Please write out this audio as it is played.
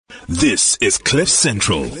This is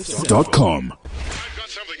CliffCentral.com. I've got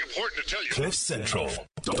something important to tell you.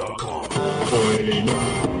 CliffCentral.com.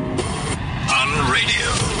 On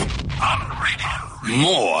radio.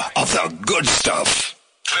 More of the good stuff.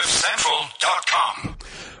 CliffCentral.com.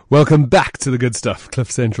 Welcome back to the good stuff,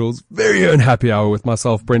 Cliff Central's very own happy hour with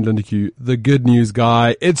myself, Brendan DeQ, the good news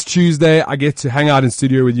guy. It's Tuesday. I get to hang out in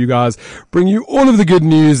studio with you guys, bring you all of the good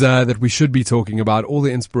news that we should be talking about, all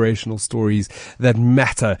the inspirational stories that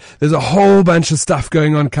matter. There's a whole bunch of stuff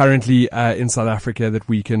going on currently in South Africa that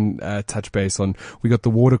we can touch base on. We got the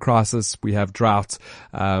water crisis. We have drought.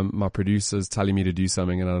 My producer's telling me to do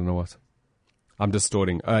something and I don't know what. I'm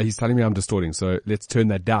distorting. He's telling me I'm distorting, so let's turn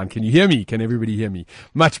that down. Can you hear me? Can everybody hear me?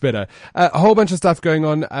 Much better. A whole bunch of stuff going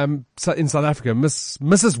on in South Africa.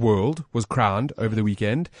 Mrs. World was crowned over the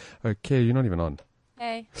weekend. Okay, you're not even on.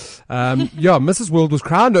 Hey. Mrs. World was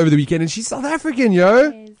crowned over the weekend, and she's South African, yo.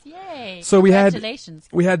 Yay. So we had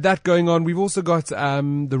that going on. We've also got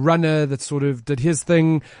the runner that sort of did his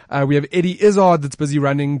thing. We have Eddie Izzard that's busy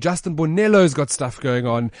running. Justin Bonello's got stuff going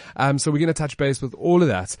on. So we're going to touch base with all of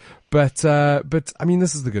that. But I mean,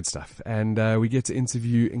 this is the good stuff, and we get to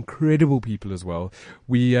interview incredible people as well.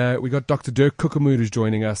 We got Dr. Dirk Kukamood who's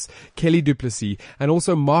joining us, Kelly Duplessis, and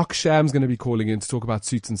also Mark Sham's going to be calling in to talk about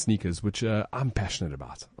suits and sneakers, which I'm passionate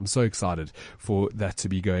about. I'm so excited for that to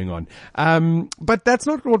be going on. But that's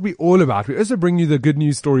not what we're all about. We also bring you the good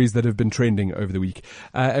news stories that have been trending over the week,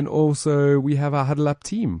 and also we have our Huddle Up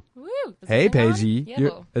team. Woo, hey,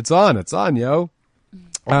 Paigey, it's on, yo.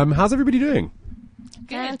 How's everybody doing?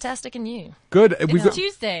 Fantastic, and you? Good. It's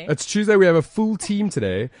Tuesday. It's Tuesday. We have a full team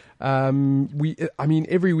today.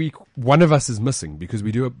 Every week one of us is missing because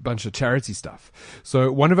we do a bunch of charity stuff.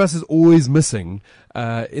 So one of us is always missing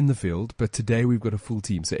in the field, but today we've got a full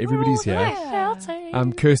team. So everybody's here.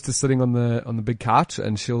 Kirsty's sitting on the big couch,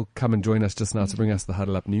 and she'll come and join us just now to bring us the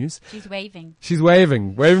Huddle Up news. She's waving. She's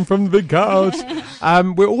waving from the big couch.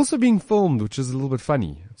 We're also being filmed, which is a little bit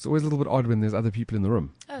funny. It's always a little bit odd when there's other people in the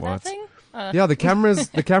room. Oh, that thing? Yeah, the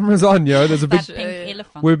camera's on, yo. There's a big, That pink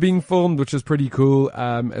elephant. we're being filmed, which is pretty cool.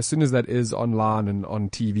 As soon as that is online and on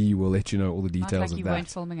TV, we'll let you know all the Not details like you of weren't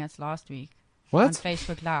that. filming us last week. What? On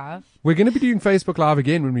Facebook Live. We're going to be doing Facebook Live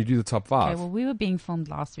again when we do the top 5. Okay, well, we were being filmed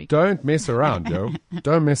last week. Don't mess around, yo.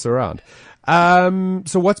 Don't mess around.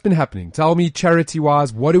 So what's been happening? Tell me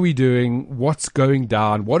charity-wise, what are we doing? What's going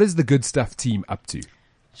down? What is the Good Stuff team up to?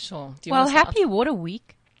 Sure. Well, happy Water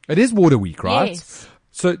Week. It is Water Week, right? Yes.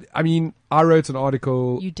 So, I mean, I wrote an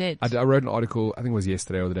article. You did. I wrote an article, I think it was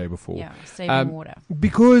yesterday or the day before. Yeah, saving water.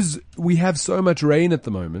 Because we have so much rain at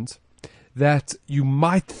the moment that you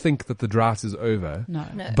might think that the drought is over. No.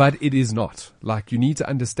 But it is not. Like, you need to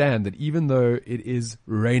understand that even though it is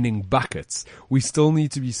raining buckets, we still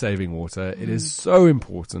need to be saving water. It is so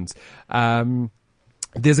important.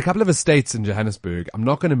 There's a couple of estates in Johannesburg. I'm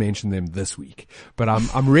not going to mention them this week, but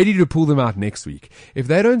I'm ready to pull them out next week. If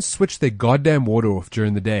they don't switch their goddamn water off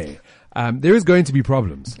during the day, there is going to be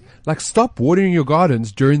problems. Like, stop watering your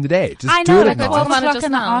gardens during the day. Just I do know, it like at at night. 12 o'clock Just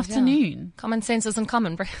in the now, yeah. afternoon. Common sense isn't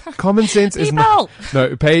common, bro. Common sense is not.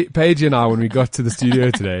 No, Paige and I, when we got to the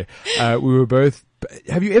studio today, we were both.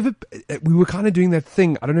 Have you ever? We were kind of doing that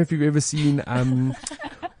thing. I don't know if you've ever seen.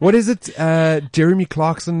 What is it? Jeremy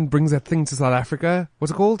Clarkson brings that thing to South Africa.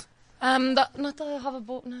 What's it called? Not the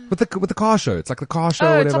hoverboard, no. With the car show. It's like the car show or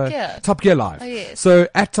Oh, whatever. Top Gear. Top Gear Live. Oh, yes. So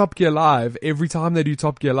at Top Gear Live, every time they do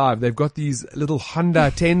Top Gear Live, they've got these little Honda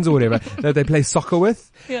 10s or whatever that they play soccer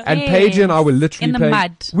with. Yeah. And Paige and I were literally In the playing.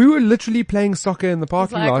 mud. We were literally playing soccer in the It's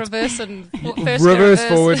parking like lot. reverse and first Reverse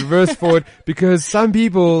forward, reverse forward, because some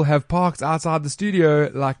people have parked outside the studio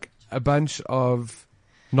like a bunch of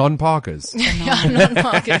non-parkers.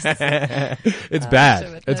 Non-markers. It's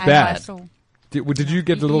bad. It's I bad. saw. Did you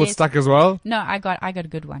get a little bit Yes. stuck as well? No, I got a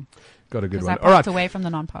good one. Got a good Because one. I All right. parked away from the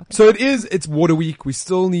non-parkers. So it's Water Week. We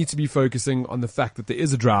still need to be focusing on the fact that there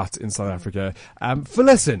is a drought in South Africa. Fill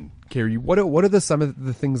us in, Kerry. What are some of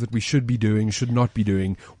the things that we should be doing, should not be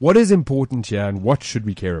doing? What is important here, and what should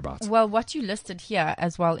we care about? Well, what you listed here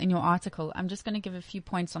as well in your article, I'm just going to give a few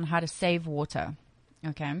points on how to save water.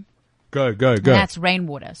 Okay. Go. And that's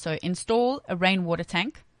rainwater. So install a rainwater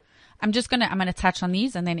tank. I'm going to touch on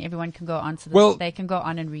these, and then everyone can go on to this. Well, they can go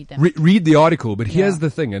on and read them. Read the article, but here's Yeah. the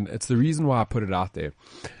thing, and it's the reason why I put it out there.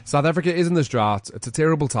 South Africa is in this drought. It's a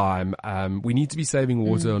terrible time. We need to be saving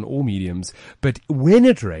water on all mediums. But when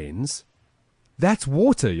it rains, That's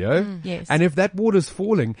water, yo. Yes. And if that water's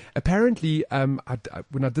falling, apparently, when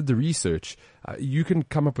I did the research, you can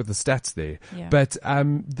come up with the stats there. Yeah. But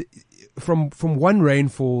from one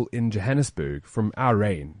rainfall in Johannesburg, from our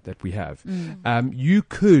rain that we have, you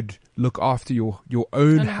could look after your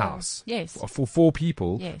own house Yes. for 4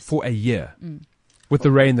 people Yes. for a year with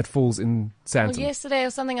the rain that falls in Well, Sandton. yesterday or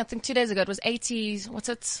something, I think 2 days ago, it was 80,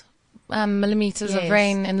 millimeters of Yes.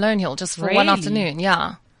 rain in Lone Hill just for one Really? afternoon.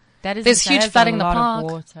 Yeah. That is There's that huge has flooding a in the lot park.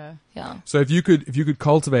 of water. Yeah. So if you could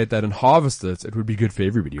cultivate that and harvest it, it would be good for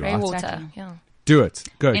everybody, Grey right? water. Exactly. Yeah. Do it.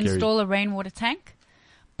 Go, Gary. Install a rainwater tank.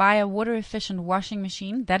 Buy a water efficient washing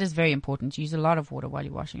machine. That is very important. Use a lot of water while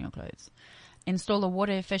you're washing your clothes. Install a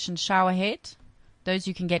water efficient shower head. Those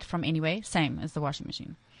you can get from anywhere. Same as the washing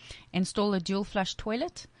machine. Install a dual flush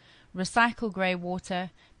toilet. Recycle grey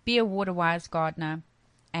water. Be a water wise gardener.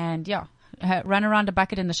 And run around a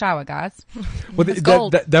bucket in the shower, guys. Well,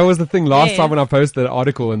 gold. that was the thing last Yes. time when I posted that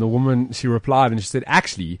article, and the woman, she replied and she said,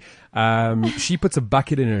 actually, she puts a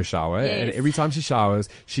bucket in her shower, and Yes. every time she showers,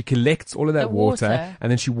 she collects all of that The water, water. and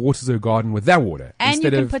then she waters her garden with that water. And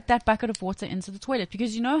instead you can of, put that bucket of water into the toilet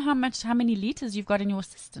because you know how many liters you've got in your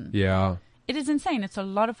cistern. yeah. It is insane. It's a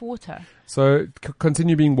lot of water. So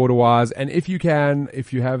continue being water wise, and if you can,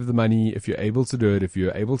 if you have the money, if you're able to do it, if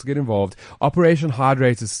you're able to get involved, Operation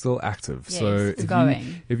Hydrate is still active. Yes, so it's if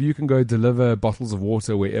going. if you can go deliver bottles of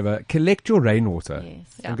water wherever, collect your rainwater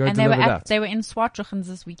Yes. and go And they deliver were that. they were in Swartruchens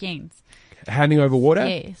this weekend. Handing over water.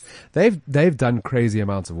 Yes. They've done crazy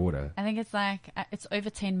amounts of water. I think it's it's over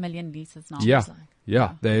 10 million liters now. Yeah,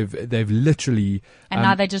 yeah. They've literally And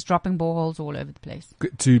now they're just dropping boreholes all over the place.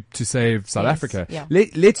 to save South Yes, Africa. yeah.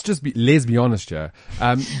 Let's be honest here.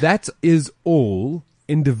 That is all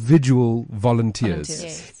individual volunteers.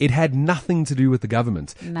 Yes. It had nothing to do with the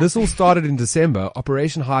government. This Nothing. all started in December.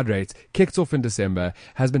 Operation Hydrate kicked off in December,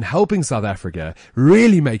 has been helping South Africa,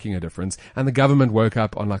 really making a difference, and the government woke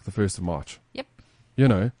up on like the 1st of March. Yep. You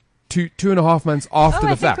know, 2.5 months after I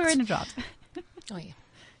the think fact. we're in a drought. Oh, yeah.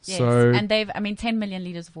 Yes. So And 10 million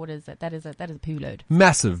liters of water that is a poo load.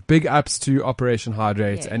 massive, big ups to Operation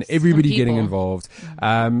Hydrate Yes. and everybody Some getting people. involved.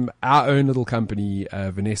 Our own little company,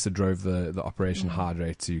 Vanessa drove the Operation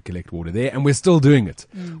Hydrate to collect water there, and we're still doing it,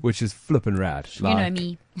 which is flippin' rad. You know Like,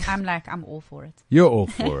 me. I'm all for it. You're all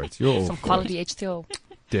for it. You're all Some for quality it. H2O.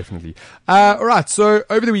 Definitely. All right. So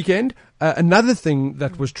over the weekend, another thing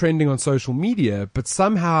that was trending on social media, but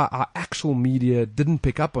somehow our actual media didn't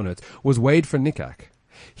pick up on it, was Wade van Niekerk.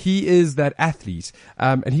 He is that athlete,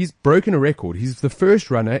 and he's broken a record. He's the first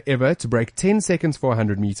runner ever to break 10 seconds for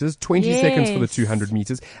 100 meters, 20 seconds for the Yes. 200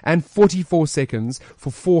 meters, and 44 seconds for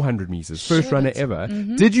 400 meters. First Shit. runner ever.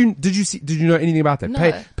 Did you know anything about that?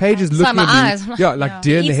 No. Paige is Saw looking my at me. eyes. Yeah, like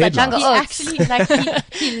deer in the Eats that headlights. jungle. He Oh,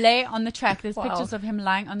 actually he lay on the track. There's Wow. pictures of him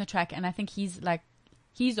lying on the track, and I think he's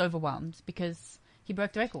overwhelmed because he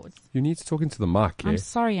broke the records. You need to talk into the mic, yeah? I'm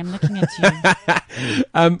sorry, I'm looking at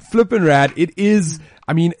you. Flippin' rad. It is,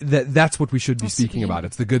 I mean, that's what we should be speaking about.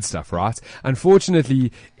 It's the good stuff, right?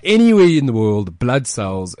 Unfortunately, anywhere in the world, blood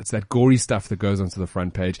sells. It's that gory stuff that goes onto the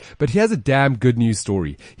front page. But here's a damn good news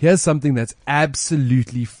story. Here's something that's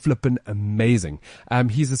absolutely flippin' amazing.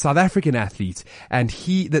 He's a South African athlete, and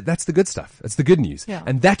that's the good stuff. It's the good news. Yeah.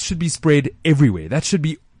 And that should be spread everywhere. That should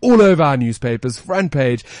be all over our newspapers, front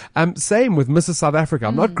page. Same with Mrs. South Africa.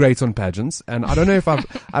 I'm not great on pageants, and I don't know if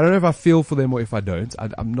I feel for them or if I don't.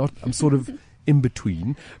 I'm sort of in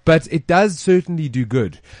between, but it does certainly do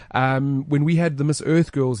good. When we had the Miss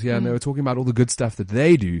Earth girls here and they were talking about all the good stuff that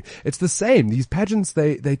they do, it's the same. These pageants,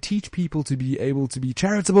 they teach people to be able to be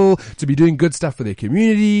charitable, to be doing good stuff for their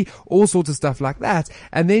community, all sorts of stuff like that.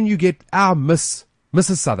 And then you get our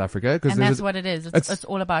Mrs. South Africa, because And that's what it is. It's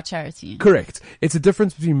all about charity. correct. It's a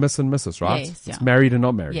difference between Miss and Mrs., right? Yes, It's yeah. married and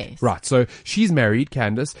not married. Yes. Right. So she's married,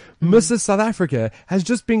 Candace. Mrs. South Africa has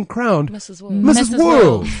just been crowned Mrs. World. Mrs. Mrs. World.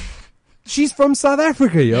 World. She's from South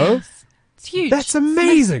Africa, yo. Yes. It's huge. That's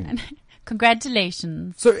amazing.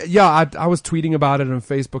 Congratulations. So yeah, I was tweeting about it and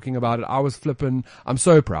Facebooking about it. I was flipping. I'm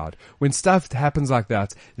so proud. When stuff happens like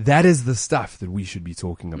that, that is the stuff that we should be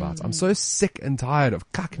talking about. I'm so sick and tired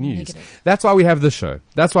of cuck news. Negative. That's why we have this show.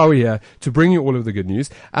 That's why we're here, to bring you all of the good news.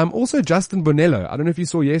 Also, Justin Bonello, I don't know if you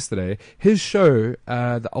saw yesterday, his show,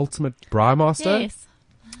 The Ultimate Braai Master, Yes.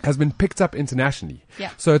 has been picked up internationally. Yeah.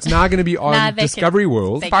 So it's now going to be Now on they Discovery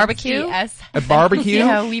World. They Barbecue? can see us. A barbecue?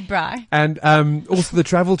 Yeah, we braai. And also the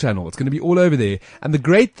Travel Channel. It's going to be all over there. And the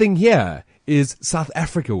great thing here is South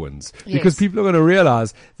Africa wins. Because people are going to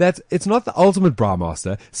realize that it's not the ultimate bra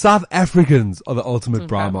master. South Africans are the ultimate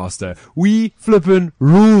bra master. We flippin'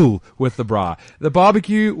 rule with the bra. The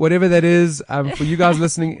barbecue, whatever that is, for you guys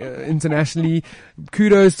listening internationally,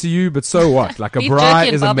 kudos to you, but so what? Like a Beef bra jerky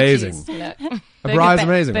and is barbecues. amazing. Yeah. A bra is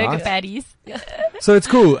amazing, Burger right? patties. So it's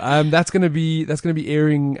cool. That's gonna be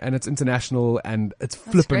airing, and it's international, and it's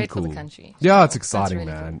flippin' great for cool. the country. Yeah, it's That's exciting,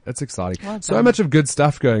 really man. It's exciting. Well So done. much of good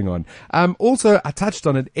stuff going on. Also, I touched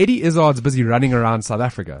on it. Eddie Izzard's busy running around South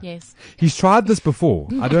Africa. Yes. He's tried this before.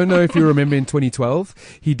 I don't know if you remember in 2012.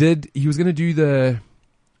 He was gonna do the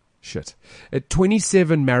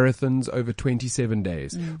 27 marathons over 27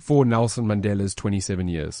 days for Nelson Mandela's 27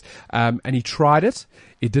 years. And he tried it.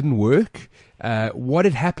 It didn't work. What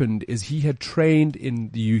had happened is he had trained in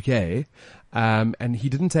the UK, and he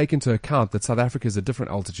didn't take into account that South Africa is a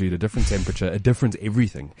different altitude, a different temperature, a different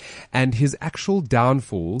everything. And his actual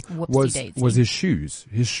downfall was his shoes.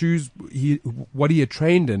 His shoes, what he had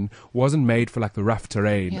trained in wasn't made for like the rough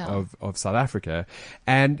terrain of South Africa.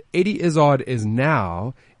 And Eddie Izzard is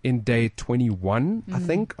now in day 21, I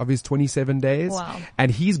think, of his 27 days. Wow. And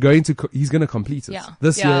he's going to complete it. Yeah.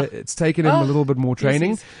 This Yeah. year, it's taken him a little bit more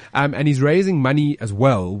training. And he's raising money as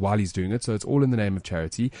well while he's doing it. So it's all in the name of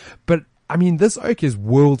charity. But I mean, this oak is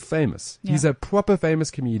world famous. Yeah. He's a proper famous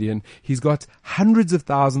comedian. He's got hundreds of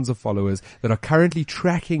thousands of followers that are currently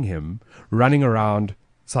tracking him running around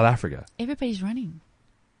South Africa. Everybody's running.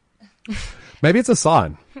 Maybe it's a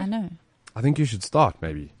sign. I know. I think you should start,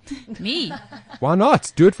 maybe. Me. Why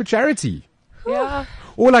not? Do it for charity. Yeah.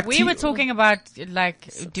 Or like We were talking about like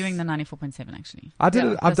doing the 94.7 actually. I did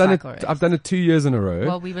Yeah, it. I've the done it. cycle race. I've done it 2 years in a row.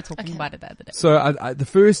 Well, we were talking about it the other day. So the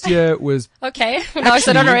first year was Okay. Now I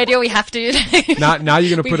said on the radio we have to. now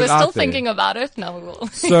you're gonna We put were it out still there. thinking about it. Now we will.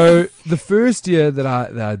 So the first year that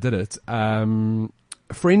I did it,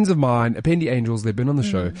 friends of mine, Appendi Angels, they've been on the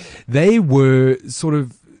show. They were sort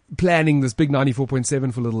of planning this big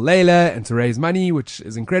 94.7 for little Layla and to raise money, which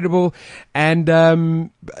is incredible. And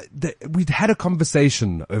we'd had a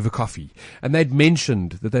conversation over coffee, and they'd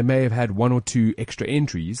mentioned that they may have had 1 or 2 extra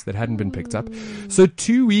entries that hadn't been picked up. So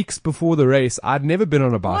 2 weeks before the race, I'd never been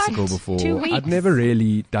on a bicycle before. 2 weeks? I'd never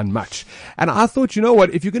really done much. And I thought, you know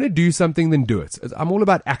what, if you're going to do something, then do it. I'm all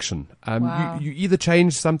about action. Wow. You either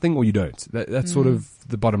change something or you don't. That's sort of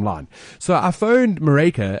the bottom line. So I phoned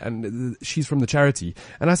Mareka, and she's from the charity,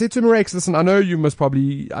 and I said to Mareka, listen, I know you must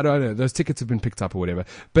probably, I don't know, those tickets have been picked up or whatever,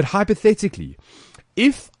 but hypothetically,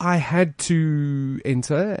 if I had to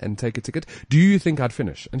enter and take a ticket, do you think I'd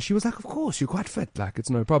finish? And she was like, of course, you're quite fit. Like, it's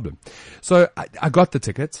no problem. So I got the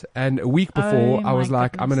ticket, and a week before I was my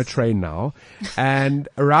like, I'm going to goodness. train now. And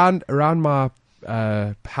around my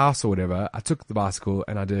house or whatever, I took the bicycle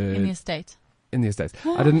and I did In the estate. in the Estates.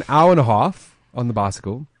 I did an hour and a half on the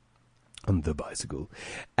bicycle. And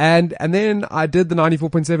then I did the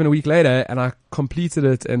 94.7 a week later, and I completed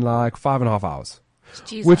it in like 5.5 hours.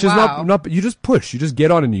 Jesus. Which is Wow. not, you just push, you just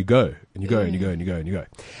get on and you go, and you go, and you go, and you go, and you go.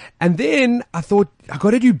 And then I thought, I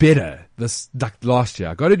gotta do better like last year.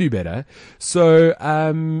 I gotta do better. So,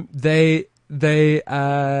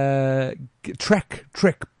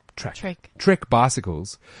 Trek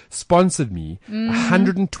Bicycles sponsored me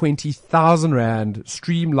 120,000 Rand,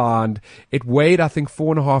 streamlined. It weighed, I think,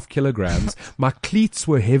 4.5 kilograms. My cleats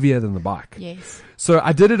were heavier than the bike. Yes. So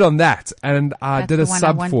I did it on that, and I did a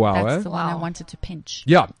sub 4 hour. That's the one I Wow. wanted to pinch.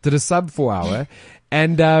 Yeah, did a sub 4 hour.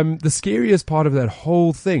 And the scariest part of that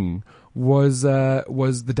whole thing was the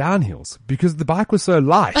downhills, because the bike was so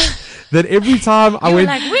light that every time I went,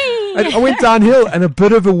 like, "Whee!" and I went downhill and a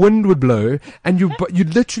bit of a wind would blow, and you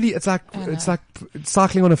literally, it's like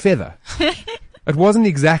cycling on a feather. It wasn't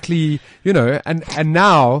exactly, and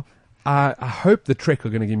now I hope the Trek are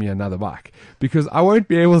going to give me another bike, because I won't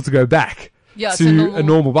be able to go back Yeah, to a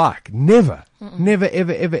normal bike. Never, ever,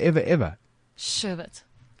 ever, ever, ever. Shove it.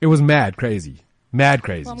 It was mad crazy. Mad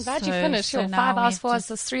crazy. Well, I'm glad you So- finished. so Your now 5 we hours have for to- us.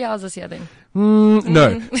 That's 3 hours this year then.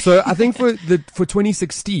 No. So I think for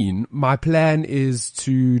 2016, my plan is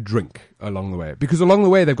to drink along the way, because along the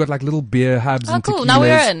way they've got like little beer hubs Oh, and cool. tequilas. Now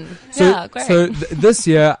we're in. So, Yeah, great. So this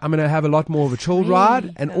year I'm going to have a lot more of a chilled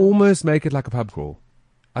ride and almost make it like a pub crawl.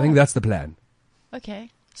 I think that's the plan. Okay.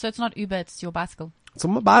 So it's not Uber, it's your bicycle. It's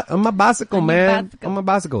on my bicycle, On your man. bicycle. On my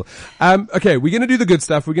bicycle. Okay, we're going to do the good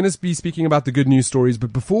stuff. We're going to be speaking about the good news stories.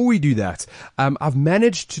 But before we do that, I've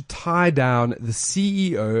managed to tie down the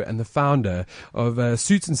CEO and the founder of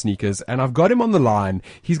Suits and Sneakers, and I've got him on the line.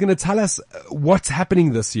 He's going to tell us what's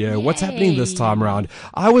happening this year, what's happening this time around.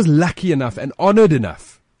 I was lucky enough and honored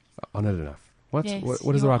enough. Honored enough. Yes,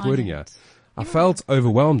 What is the you're right wording here? I felt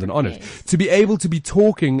overwhelmed and honored to be able to be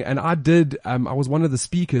talking. And I was one of the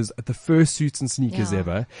speakers at the first Suits and Sneakers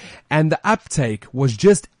ever. And the uptake was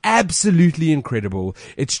just absolutely incredible.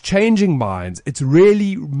 It's changing minds. It's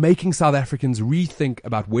really making South Africans rethink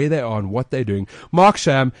about where they are and what they're doing. Mark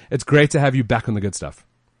Sham, it's great to have you back on the good stuff.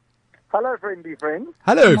 Hello, friendly friend.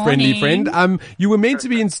 Hello, friendly friend. You were meant to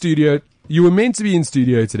be in studio. You were meant to be in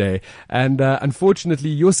studio today, and unfortunately,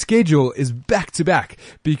 your schedule is back to back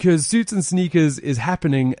because Suits and Sneakers is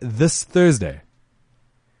happening this Thursday.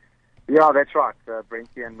 Yeah, that's right,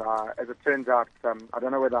 Brenty. And as it turns out, I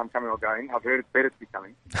don't know whether I'm coming or going. I've heard it's better to be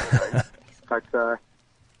coming. But,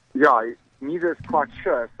 neither is quite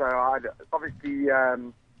sure. So obviously,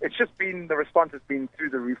 it's just been, the response has been through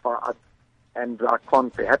the roof. And I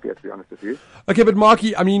can't be happier, to be honest with you. Okay, but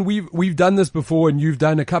Marky, I mean, we've done this before, and you've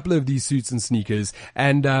done a couple of these Suits and Sneakers,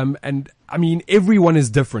 and I mean, everyone is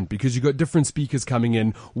different because you've got different speakers coming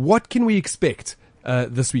in. What can we expect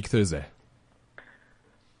this week, Thursday?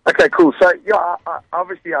 Okay, cool. So,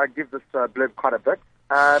 obviously I give this blurb quite a bit.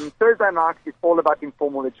 Thursday night is all about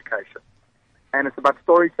informal education, and it's about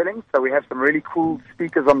storytelling. So we have some really cool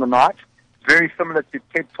speakers on the night, very similar to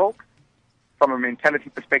TED Talks from a mentality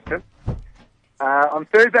perspective. On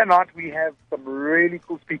Thursday night, we have some really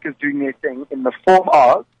cool speakers doing their thing in the form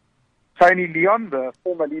of Tony Leon, the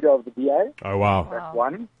former leader of the DA. Oh, wow. That's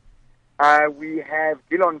one. We have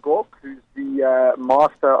Dylan Gork, who's the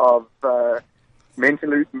master of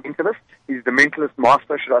mentalist. He's the mentalist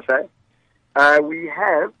master, should I say. We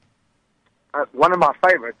have one of my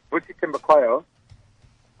favorites, Buti Timbukwayo,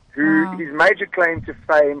 who his major claim to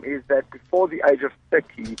fame is that before the age of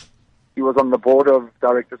 30, he was on the board of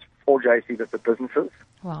directors for JC listed businesses.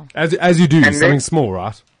 Wow. As you do, and something small,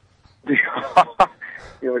 right? He's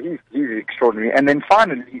extraordinary. And then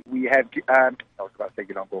finally, we have, I was about to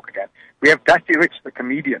say Dylan Gork again. We have Dusty Rich, the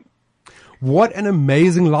comedian. What an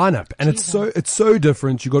amazing lineup. And it's so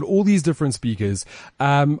different. You got all these different speakers.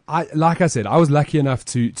 Like I said, I was lucky enough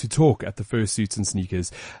to talk at the first Suits and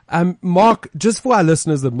Sneakers. Mark, just for our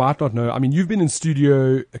listeners that might not know, I mean, you've been in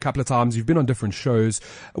studio a couple of times. You've been on different shows.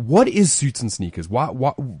 What is Suits and Sneakers?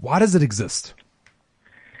 Why does it exist?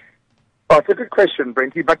 Oh, it's a good question,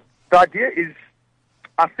 Brenty. But the idea is,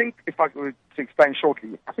 I think, if I were to explain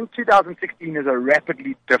shortly, I think 2016 is a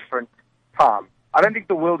rapidly different time. I don't think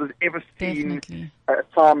the world has ever seen a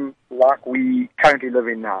time like we currently live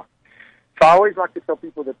in now. So I always like to tell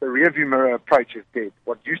people that the rearview mirror approach is dead.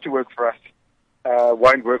 What used to work for us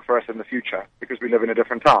won't work for us in the future because we live in a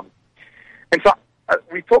different time. And so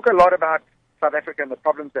we talk a lot about South Africa and the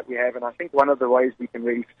problems that we have, and I think one of the ways we can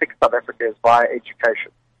really fix South Africa is via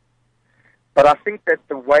education. But I think that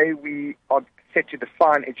the way we are set to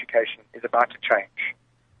define education is about to change.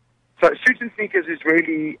 So Suits and Sneakers is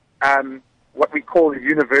really what we call the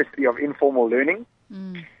University of Informal Learning.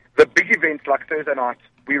 The big events like Thursday night,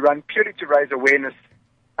 we run purely to raise awareness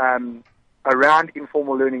around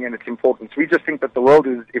informal learning and its importance. We just think that the world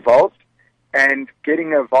has evolved, and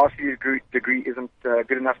getting a varsity degree isn't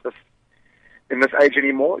good enough in this age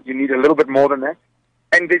anymore. You need a little bit more than that.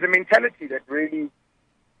 And there's a mentality that really,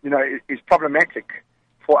 is problematic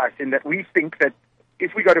for us in that we think that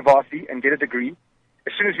if we go to varsity and get a degree,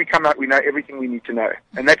 as soon as we come out, we know everything we need to know.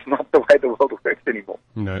 And that's not the way the world works anymore.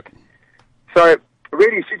 No. So,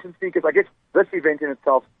 really, Suits and Sneakers, I guess this event in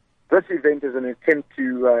itself, this event is an attempt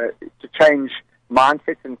to change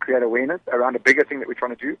mindsets and create awareness around a bigger thing that we're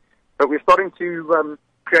trying to do. But we're starting to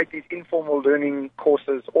create these informal learning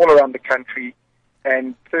courses all around the country.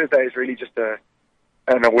 And Thursday is really just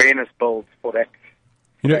an awareness build for that.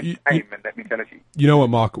 Aim and that mentality. You know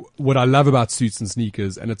what, Mark? What I love about Suits and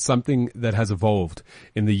Sneakers, and it's something that has evolved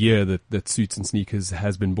in the year that Suits and Sneakers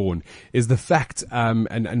has been born, is the fact,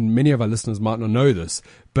 and many of our listeners might not know this,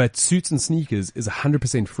 but Suits and Sneakers is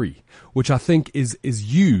 100% free, which I think is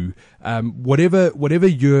you, whatever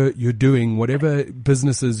you're doing, whatever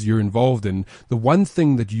businesses you're involved in, the one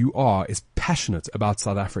thing that you are is passionate about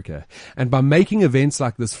South Africa. And by making events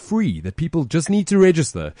like this free, that people just need to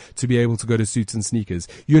register to be able to go to Suits and Sneakers,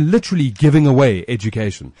 you're literally giving away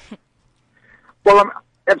education. Well,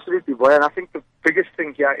 absolutely, boy. And I think the biggest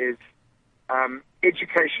thing here is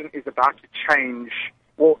education is about to change.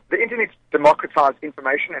 Well, the Internet's democratized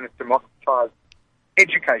information and it's democratized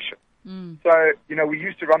education. So, we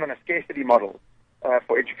used to run on a scarcity model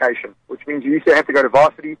for education, which means you used to have to go to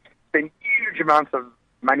varsity, spend huge amounts of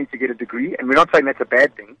money to get a degree. And we're not saying that's a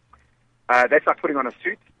bad thing. That's like putting on a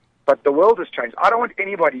suit. But the world has changed. I don't want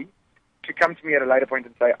anybody to come to me at a later point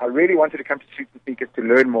and say, I really wanted to come to Suits and Sneakers to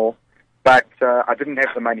learn more, but I didn't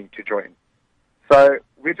have the money to join. So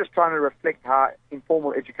we're just trying to reflect how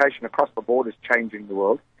informal education across the board is changing the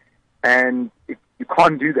world. and you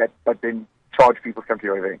can't do that, but then charge people to come to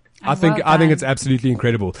your event. I think it's absolutely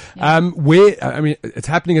incredible. Yeah. It's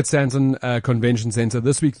happening at Santon Convention Center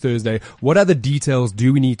this week, Thursday. What other details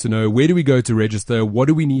do we need to know? Where do we go to register? What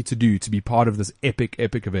do we need to do to be part of this epic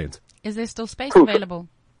event? Is there still space Cool. available?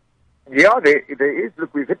 Yeah, there is.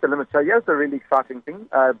 Look, we've hit the limit. So here's the really exciting thing.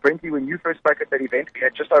 Brenty, when you first spoke at that event, we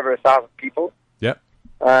had just over 1,000 people. Yep.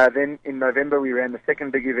 Then in November, we ran the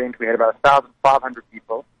second big event. We had about 1,500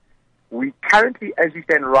 people. We currently, as we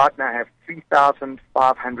stand right now, have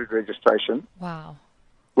 3,500 registrations. Wow.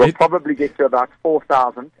 We'll probably get to about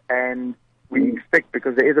 4,000, and we expect,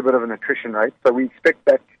 because there is a bit of an attrition rate, so we expect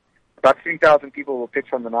that about 3,000 people will pitch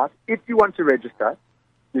on the night. If you want to register,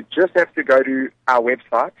 you just have to go to our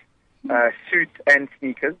website, Suits and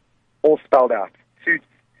Sneakers, all spelled out, Suits,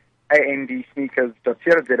 A-N-D,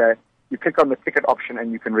 sneakers.co.za. You click on the ticket option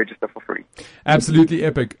and you can register for free. Absolutely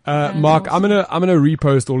epic. Mark, I'm gonna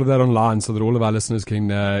repost all of that online so that all of our listeners can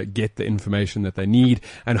get the information that they need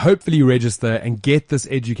and hopefully register and get this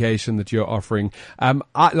education that you're offering.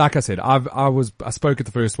 Like I said, I spoke at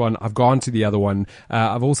the first one. I've gone to the other one.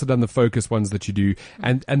 I've also done the focus ones that you do.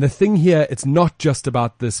 And the thing here, it's not just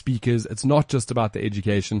about the speakers. It's not just about the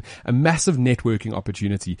education. A massive networking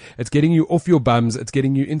opportunity. It's getting you off your bums. It's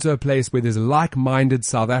getting you into a place where there's like-minded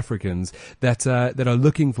South Africans that are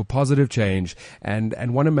looking for positive change and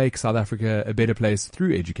want to make South Africa a better place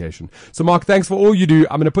through education. So Mark, thanks for all you do.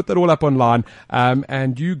 I'm going to put that all up online,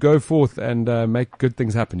 and you go forth and make good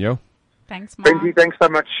things happen, yo. Thanks, Mark. Brenty, thanks so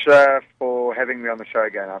much for having me on the show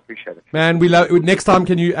again. I appreciate it. Man, we love. Next time,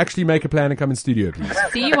 can you actually make a plan and come in studio, please?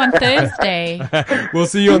 See you on Thursday. We'll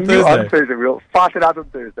see you on See you Thursday. on Thursday. We'll fight it out on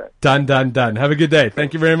Thursday. Done. Have a good day.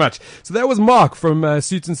 Thank you very much. So that was Mark from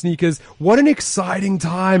Suits and Sneakers. What an exciting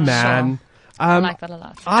time, man. Sure. I like that a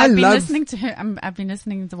lot. I've been listening to him. I've been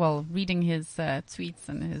listening to, reading his tweets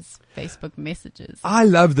and his Facebook messages. I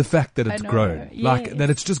love the fact that it's know, grown. yes. Like,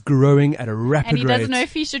 that it's just growing at a rapid And he rate. doesn't know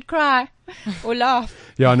if he should cry or laugh.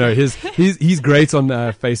 Yeah, I know. He's great on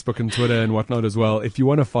Facebook and Twitter and whatnot as well. If you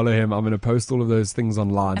want to follow him, I'm going to post all of those things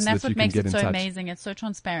online And so that's that you what can makes get it in so touch. amazing. It's so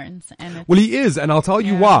transparent. And it's, Well, he is, and I'll tell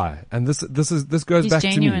you Yeah. why. And this goes He's back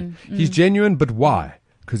genuine. to me. He's genuine, but why?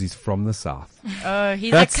 Because he's from the South. oh,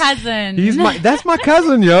 he's That's- a cousin. That's my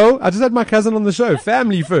cousin, yo. I just had my cousin on the show.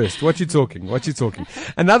 Family first. What you talking?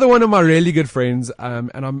 Another one of my really good friends, and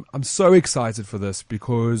I'm so excited for this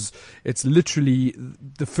because it's literally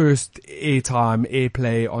the first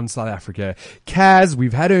airplay on South Africa. Kaz,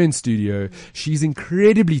 we've had her in studio. She's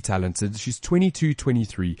incredibly talented. She's 22,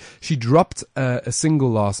 23. She dropped a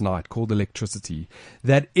single last night called Electricity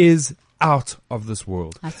that is out of this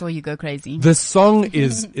world. I saw you go crazy. The song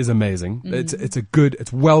is amazing.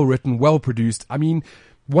 It's well written, well produced. I mean,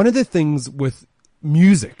 one of the things with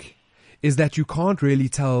music is that you can't really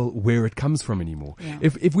tell where it comes from anymore. Yeah.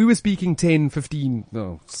 If we were speaking 10, 15,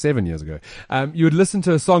 no, 7 years ago, you would listen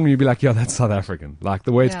to a song and you'd be like, yeah, that's South African. Like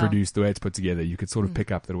the way it's Yeah. produced, the way it's put together, you could sort of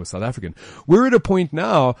pick up that it was South African. We're at a point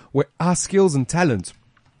now where our skills and talent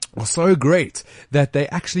are so great that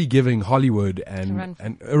they're actually giving Hollywood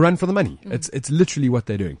and a run for the money. It's literally what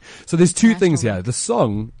they're doing. So there's two things here. The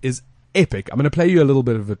song is epic. I'm going to play you a little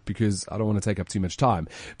bit of it because I don't want to take up too much time.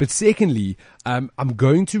 But secondly, I'm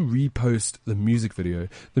going to repost the music video.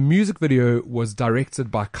 The music video was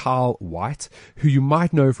directed by Kyle White, who you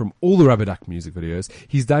might know from all the Rubber Duck music videos.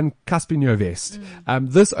 He's done Caspinio Vest.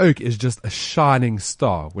 This oak is just a shining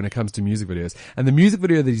star when it comes to music videos. And the music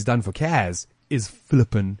video that he's done for Kaz is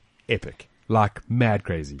flippin' epic. Like mad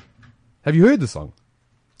crazy. Have you heard the song?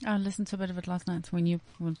 I listened to a bit of it last night when you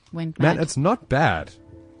went Man, mad. it's not bad.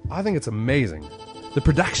 I think it's amazing. The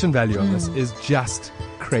production value on this is just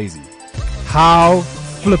crazy. How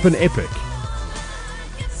flippin' epic.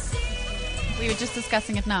 We were just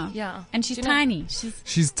discussing it now. Yeah. And she's Do you know- tiny.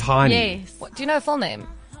 She's tiny. Yes. What, do you know her full name?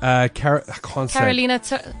 I can't say. Carolina.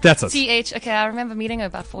 That's it. TH. Okay, I remember meeting her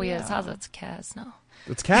about 4 years. How's it? Kaz now.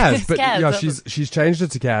 It's Kaz, It's but Kaz. yeah, she's changed it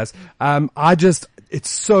to Kaz. It's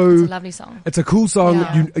It's a lovely song. It's a cool song.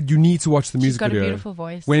 Yeah. You need to watch the She's music got video. a beautiful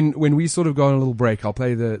voice. When we sort of go on a little break, I'll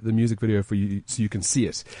play the music video for you so you can see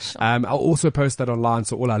it. Sure. I'll also post that online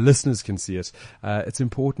so all our listeners can see it. It's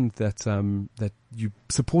important that that you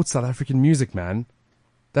support South African music, man.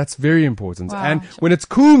 That's very important. Wow. And when it's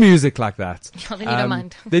cool music like that, Then you don't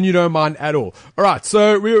mind. Then you don't mind at all. All right,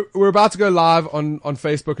 so we're about to go live on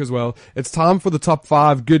Facebook as well. It's time for the top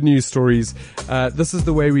 5 good news stories. This is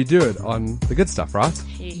the way we do it on the good stuff, right?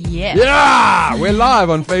 Yeah. Yeah, we're live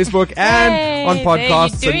on Facebook and Yay, on there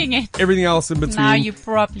podcasts you're doing and it. everything else in between. Now you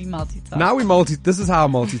properly multitask. Now this is how I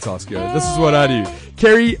multitask, yo. This is what I do.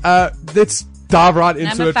 Kerry, let's dive right into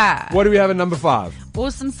Number it. 5. What do we have at number 5?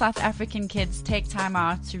 Awesome South African kids take time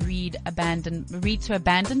out to read to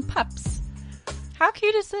abandoned pups. How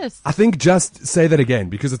cute is this? I think just say that again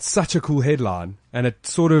because it's such a cool headline and it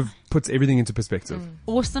sort of puts everything into perspective.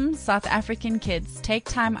 Awesome South African kids take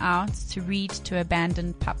time out to read to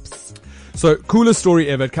abandoned pups. So, coolest story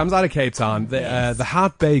ever. It comes out of Cape Town. The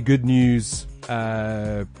Hout Bay Good News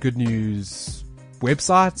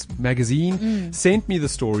website, magazine, sent me the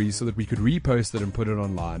story so that we could repost it and put it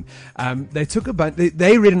online.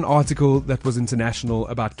 They read an article that was international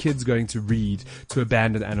about kids going to read to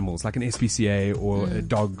abandoned animals, like an SPCA or a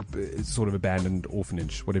dog, sort of abandoned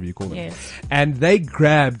orphanage, whatever you call them. Yes. And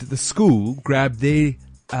the school grabbed their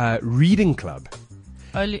reading club.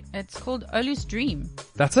 It's called Olu's Dream.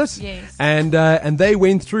 That's it. Yes. And they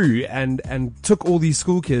went through and took all these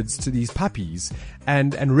school kids to these puppies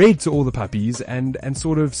and read to all the puppies and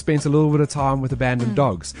sort of spent a little bit of time with abandoned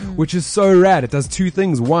dogs, which is so rad. It does two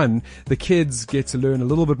things. One, the kids get to learn a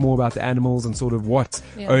little bit more about the animals and sort of what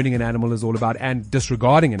owning an animal is all about and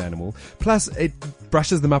disregarding an animal. Plus, it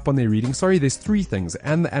brushes them up on their reading. Sorry, there's three things,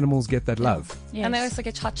 and the animals get that love. Yes. And they also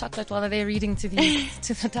get chocolate while they're reading to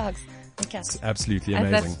the dogs. Okay. It's absolutely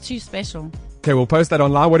amazing. That's too special. Okay, we'll post that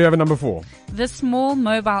online. What do you have at number 4? The small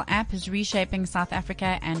mobile app is reshaping South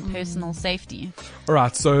Africa and personal safety. All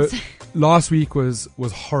right, so last week was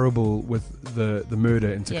horrible with the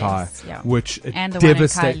murder in Takai, Yes, yeah. which And the one in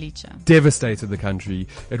Khayelitsha. devastated the country.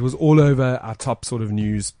 It was all over our top sort of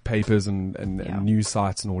newspapers and news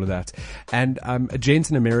sites and all of that. And a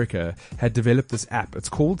gent in America had developed this app. It's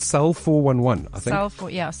called Cell 411, I think. Cell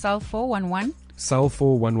 411. Cell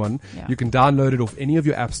 411. Yeah. You can download it off any of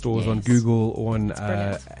your app stores on Yes. Google or on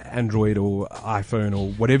Android or iPhone or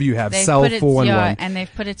whatever you have. They've Cell put it 411. here, and they've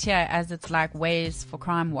put it here as it's like Waze for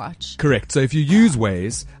Crime Watch. Correct. So if you use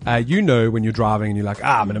Waze, you know when you're driving and you're like,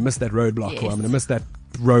 I'm going to miss that roadblock or Yes. I'm going to miss that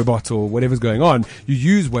robot or whatever's going on. You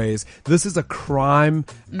use Waze. This is a crime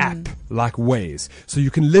app like Waze. So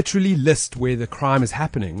you can literally list where the crime is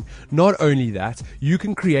happening. Not only that, you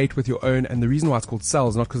can create with your own, and the reason why it's called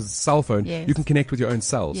cells, not because it's a cell phone, Yes. you can connect with your own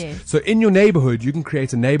cells. Yes. So in your neighborhood, you can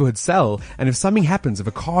create a neighborhood cell, and if something happens, if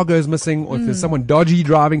a car goes missing or if there's someone dodgy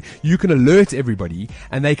driving, you can alert everybody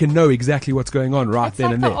and they can know exactly what's going on right It's then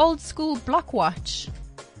like and the there. old school block watch.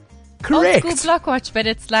 Correct. Old school block watch, but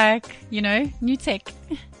it's like, new tech.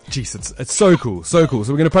 Jeez, it's so cool, so cool.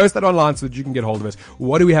 So we're going to post that online so that you can get hold of it.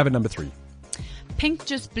 What do we have at number 3? Pink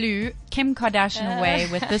just blew Kim Kardashian away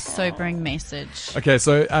with this sobering message. Okay,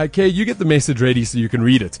 so Kay, you get the message ready so you can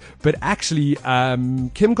read it. But actually,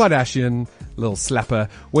 Kim Kardashian, little slapper,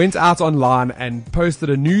 went out online and posted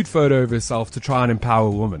a nude photo of herself to try and empower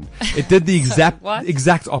women. It did the What?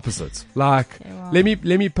 exact opposite. Like, wow. let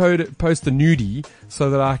me post a nudie so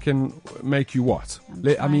that I can make you what?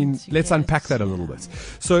 trying to Let's get unpack that a little bit.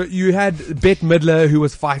 So you had Bette Midler who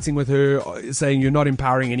was fighting with her, saying you're not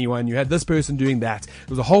empowering anyone. You had this person doing that. There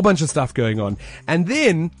was a whole bunch of stuff going on. And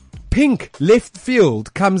then Pink left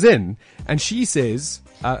field comes in and she says,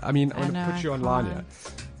 I'm going to put you online here.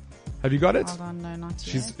 Have you got it? Hold on, no, not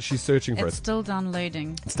yet. She's searching for It's it. still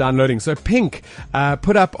downloading. It's downloading. So Pink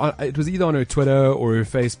put up, it was either on her Twitter or her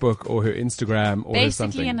Facebook or her Instagram or her something.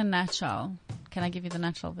 Basically, in a nutshell, can I give you the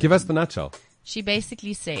nutshell? Give us the nutshell. She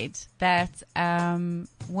basically said that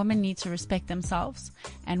women need to respect themselves,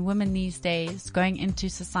 and women these days going into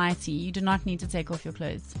society, you do not need to take off your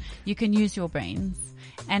clothes. You can use your brains.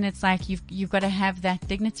 And it's like you've got to have that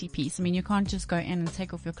dignity piece. I mean, you can't just go in and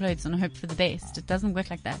take off your clothes and hope for the best. It doesn't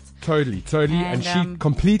work like that. Totally. And And, she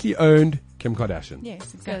completely owned Kim Kardashian.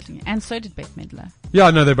 Yes, exactly. And so did Bette Midler. Yeah,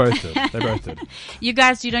 no, they both did. You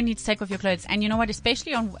guys, you don't need to take off your clothes. And you know what?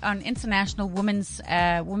 Especially on International Women's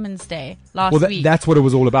Day last week. That's what it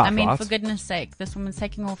was all about, I mean, right? for goodness sake, this woman's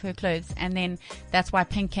taking off her clothes, and then that's why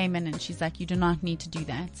Pink came in and she's like, you do not need to do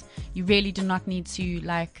that. You really do not need to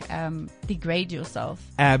degrade yourself.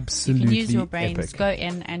 Absolutely You can use your brains, epic. go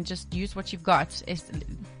in and just use what you've got,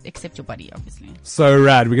 except your body, obviously. So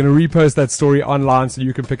rad. We're going to repost that story online so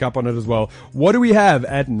you can pick up on it as well. What do we have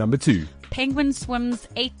at number 2? Penguin swims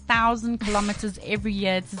 8,000 kilometers every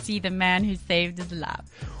year to see the man who saved his life.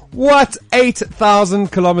 What?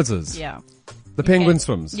 8,000 kilometers? Yeah. The penguin Okay.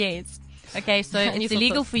 swims. Yes. Okay, so And you it's thought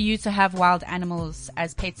illegal that- for you to have wild animals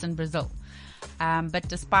as pets in Brazil. But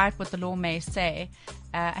despite what the law may say,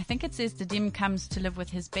 I think it says Didim comes to live with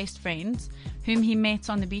his best friend, whom he met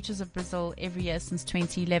on the beaches of Brazil every year since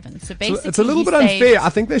 2011. So So basically, it's a little he bit saved- unfair. I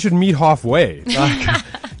think they should meet halfway. Like,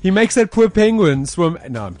 he makes that poor penguin swim.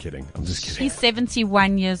 No, I'm kidding. I'm just kidding. He's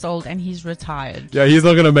 71 years old and he's retired. Yeah, he's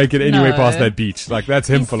not going to make it anywhere No. past that beach. Like, that's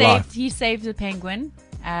him for life. He saved the penguin.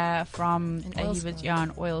 from oil he was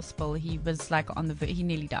an oil spill. He was like he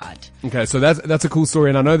nearly died. Okay, so that's a cool story,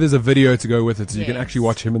 and I know there's a video to go with it, so you can Yes. actually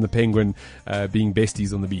watch him and the penguin being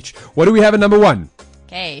besties on the beach. What do we have at number 1?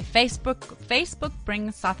 Okay, Facebook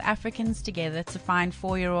brings South Africans together to find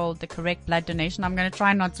 4-year-old the correct blood donation. I'm going to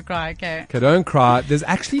try not to cry, okay? Okay, don't cry. There's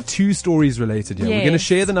actually 2 stories related here. We're going to Yes.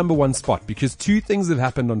 share the number 1 spot because 2 things have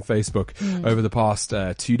happened on Facebook over the past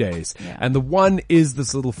 2 days. Yeah. And the one is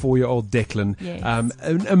this little 4-year-old Declan. Yes.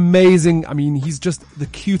 An amazing, I mean, he's just the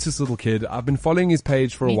cutest little kid. I've been following his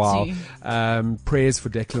page for a Me while. too. Prayers for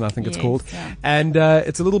Declan, I think it's Yes, called. yeah. And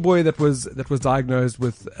it's a little boy that was diagnosed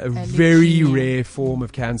with a very leukemia. rare form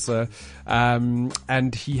of cancer.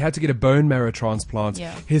 And he had to get a bone marrow transplant.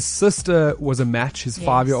 Yeah. His sister was a match, his Yes,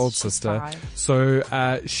 5-year-old she's sister. 5.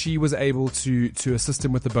 So she was able to assist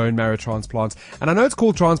him with the bone marrow transplant. And I know it's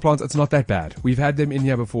called transplants. It's not that bad. We've had them in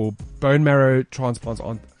here before. Bone marrow transplants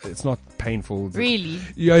it's not painful. Really?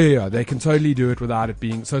 Yeah. They can totally do it without it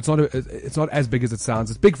being. So it's not as big as it sounds.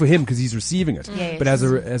 It's big for him because he's receiving it. Yes. But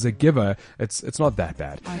as a giver, it's not that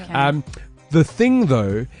bad. Okay. The thing,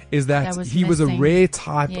 though, is that That was he was a missing. rare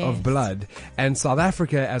type Yes. of blood, and South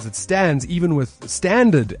Africa, as it stands, even with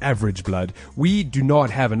standard average blood, we do not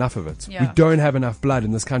have enough of it. Yeah. We don't have enough blood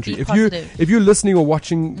in this country. Be If positive. you're listening or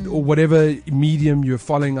watching or whatever medium you're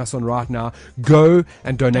following us on right now, go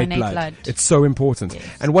and donate blood. It's so important. Yes.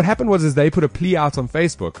 And what happened was they put a plea out on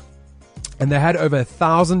Facebook. And they had over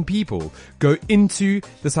 1,000 people go into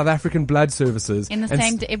the South African Blood Services In the and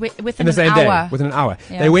same day, in within the same an hour. day, within an hour.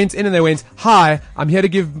 Yeah. They went in and they went, "Hi, I'm here to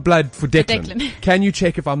give blood for Declan. Declan. Can you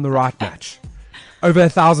check if I'm the right match?" Over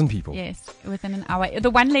 1,000 people. Yes, within an hour. The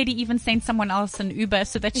one lady even sent someone else an Uber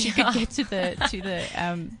so that she could get to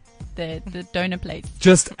the donor place.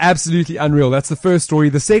 Just absolutely unreal. That's the first story.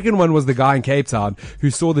 The second one was the guy in Cape Town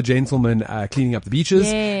who saw the gentleman cleaning up the beaches,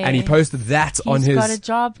 Yes. and he posted that on his. He's got a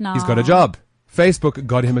job now. He's got a job. Facebook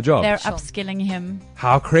got him a job. They're upskilling him.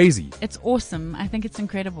 How crazy. It's awesome. I think it's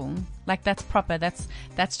incredible. Like, that's proper. That's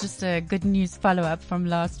just a good news follow-up from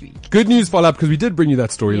last week. Good news follow-up, because we did bring you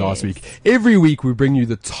that story last Yes. week. Every week we bring you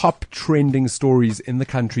the top trending stories in the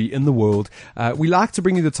country, in the world. We like to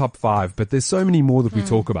bring you the top 5, but there's so many more that we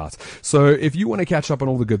talk about. So if you want to catch up on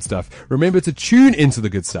all the good stuff, remember to tune into the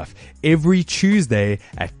good stuff every Tuesday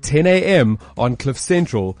at 10 a.m. on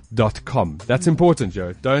cliffcentral.com. That's important,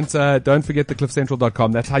 Joe. Don't forget the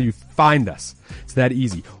cliffcentral.com. That's how you find us. It's that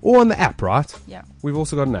easy. Or on the app, right? Yeah. We've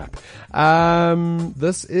also got an app.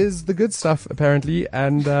 This is the good stuff, apparently,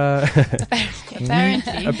 and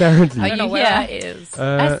Apparently. apparently. Are I don't know you where here? I is.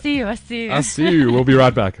 I see you. I see you. I see you. We'll be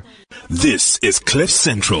right back. This is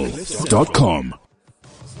cliffcentral.com.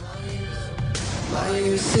 My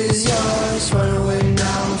youth is yours, run away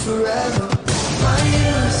now forever.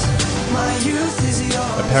 My youth is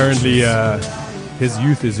yours. Apparently, his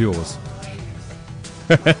youth is yours.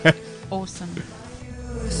 Awesome.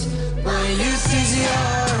 My youth is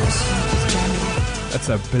yours. That's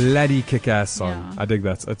a bloody kick-ass song. Yeah. I dig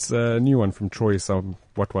that. It's a new one from Troy. Some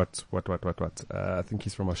what? I think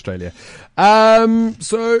he's from Australia.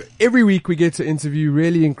 So every week we get to interview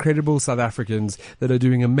really incredible South Africans that are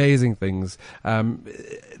doing amazing things.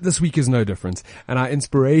 This week is no different. And our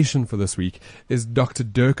inspiration for this week is Dr.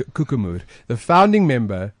 Dirk Kukumur, the founding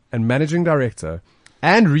member and managing director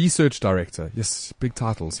and research director, yes, big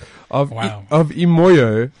titles, of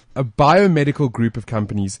Imoyo, a biomedical group of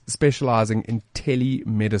companies specializing in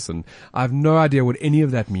telemedicine. I have no idea what any of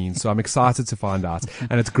that means, so I'm excited to find out.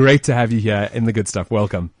 And it's great to have you here in the good stuff.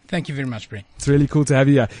 Welcome. Thank you very much, Brent. It's really cool to have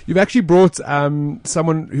you here. You've actually brought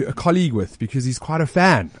a colleague with, because he's quite a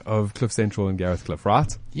fan of Cliff Central and Gareth Cliff,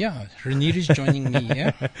 right? Yeah, Renier is joining me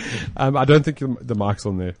here. I don't think the mic's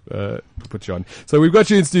on there to put you on. So we've got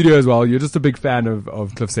you in studio as well. You're just a big fan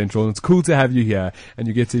of Cliff Central, and it's cool to have you here, and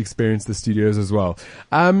you get to experience the studios as well.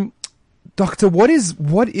 Doctor, what is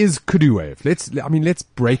Khudu Wave? Let's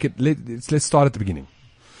break it. Let's start at the beginning.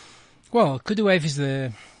 Well, Khudu Wave is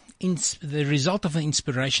the result of an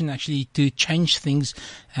inspiration actually to change things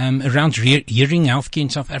around hearing healthcare in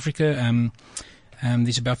South Africa.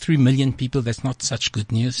 There's about 3 million people. That's not such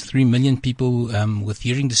good news. 3 million people with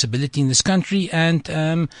hearing disability in this country, and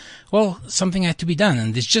something had to be done.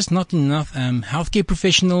 And there's just not enough healthcare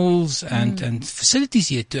professionals and facilities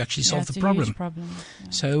here to actually solve the problem. Huge problem. Yeah.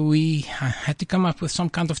 So we had to come up with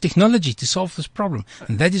some kind of technology to solve this problem,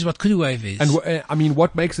 and that is what Khudu Wave is. And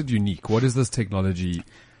what makes it unique? What is this technology?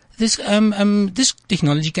 This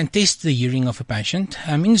technology can test the hearing of a patient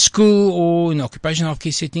in a school or in an occupational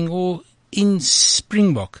healthcare setting, or in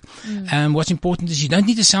Springbok. What's important is you don't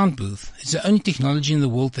need a sound booth. It's the only technology in the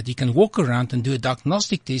world that you can walk around and do a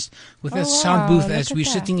diagnostic test with a sound booth look as at we're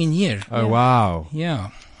that. sitting in here. Oh, wow. Yeah.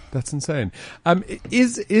 That's insane.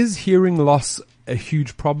 Is hearing loss a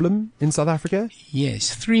huge problem in South Africa?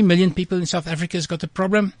 Yes, 3 million people in South Africa has got a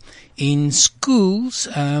problem. In schools,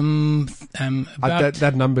 about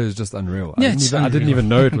That number is just unreal. Yeah, I didn't even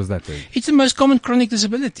know it was that big. it's the most common chronic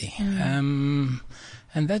disability.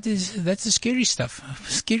 And that's the scary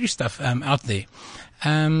stuff out there.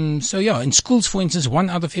 So yeah, in schools, for instance, 1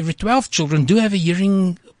 out of every 12 children do have a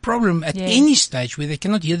hearing problem at any stage where they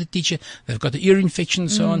cannot hear the teacher. They've got an ear infection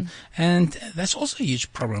and so on. And that's also a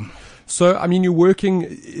huge problem. So, I mean, you're working,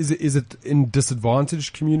 is it in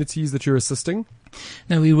disadvantaged communities that you're assisting?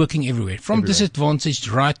 No, we're working everywhere, from disadvantaged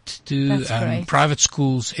right to That's great. private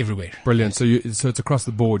schools everywhere. Brilliant. So it's across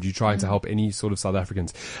the board. You're trying to help any sort of South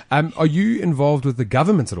Africans. Are you involved with the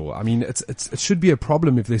government at all? I mean, it should be a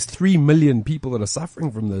problem if there's 3 million people that are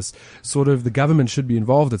suffering from this. Sort of the government should be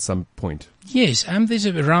involved at some point. Yes, there's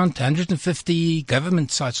around 150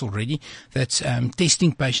 government sites already that's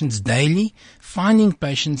testing patients daily, finding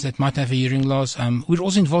patients that might have a hearing loss. We're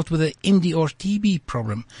also involved with the MDR TB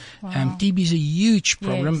problem. TB is a huge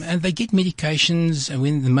problem, Yes. and they get medications.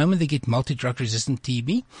 And the moment they get multi-drug resistant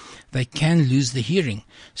TB, they can lose the hearing.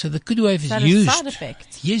 So the Khudu wave is that a used. side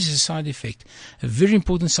effect? Yes, it's a side effect. A very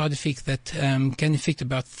important side effect that can affect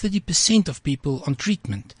about 30% of people on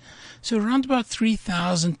treatment. So around about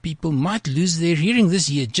 3,000 people might lose their hearing this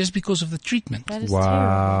year just because of the treatment. That is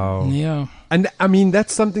Wow. Yeah. And I mean,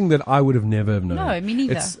 that's something that I would have never have known. No, me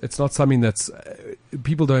neither. It's not something that's,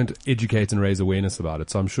 people don't educate and raise awareness about it.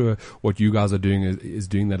 So I'm sure what you guys are doing is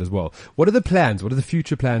doing that as well. What are the plans? What are the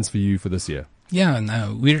future plans for you for this year? Yeah,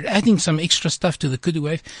 no, we're adding some extra stuff to the Khudu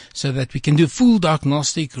wave so that we can do full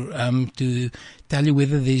diagnostic to tell you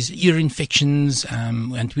whether there's ear infections.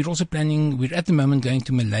 And we're also planning, we're at the moment going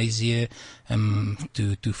to Malaysia,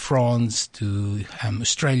 to France, to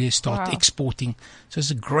Australia, start exporting. So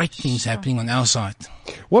it's great things happening on our side.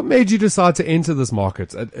 What made you decide to enter this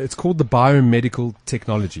market? It's called the biomedical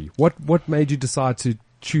technology. What made you decide to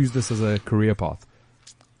choose this as a career path?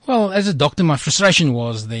 Well, as a doctor, my frustration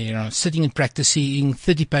was there, sitting and practicing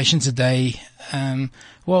 30 patients a day.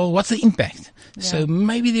 Well, what's the impact? Yeah. So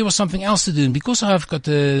maybe there was something else to do. And because I've got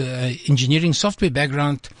a engineering software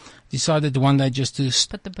background, decided one day just to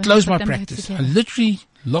close my them practice. I together. literally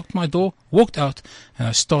locked my door, walked out, and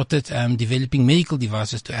I started developing medical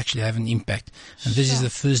devices to actually have an impact. And this is the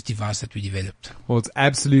first device that we developed. Well, it's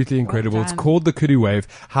absolutely incredible. Well It's done. called the Khudu wave.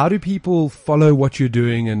 How do people follow what you're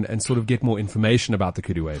doing and sort of get more information about the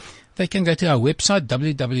Khudu wave? They can go to our website,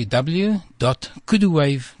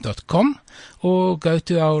 www.khuduwave.com, or go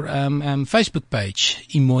to our Facebook page,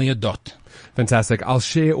 imoya. Fantastic. I'll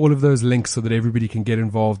share all of those links so that everybody can get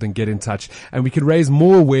involved and get in touch, and we can raise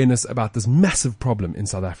more awareness about this massive problem in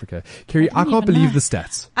South Africa. Kerry, I can't even believe know. the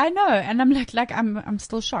stats. I know, and I'm I'm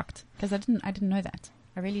still shocked because I didn't know that.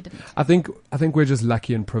 I really didn't. I think we're just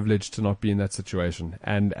lucky and privileged to not be in that situation.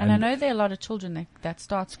 And And I know there are a lot of children that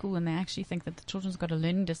start school and they actually think that the children's got a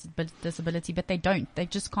learning disability, but they don't. They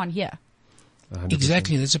just can't hear. 100%.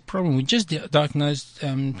 Exactly, that's a problem. We just diagnosed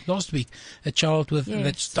last week a child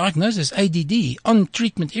that's diagnosed as ADD, on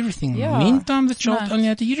treatment, everything. Yeah. Meantime, the child No, only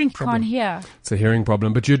had a hearing problem. Can't hear. It's a hearing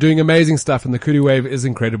problem, but you're doing amazing stuff, and the Khudu wave is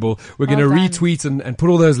incredible. We're going to Well done. retweet and put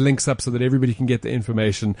all those links up so that everybody can get the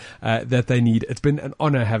information that they need. It's been an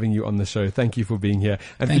honor having you on the show. Thank you for being here.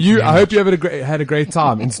 And Thank for you you, very I hope much. you had a great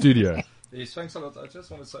time in studio. Yes, thanks a lot. I just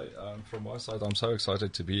want to say, from my side, I'm so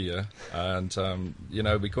excited to be here. And,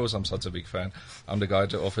 because I'm such a big fan, I'm the guy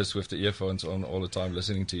at the office with the earphones on all the time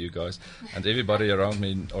listening to you guys. And everybody around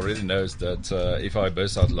me already knows that if I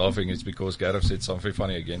burst out laughing, it's because Gareth said something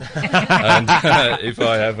funny again. And if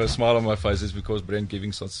I have a smile on my face, it's because Brent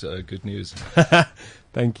giving such good news.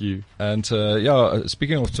 Thank you. And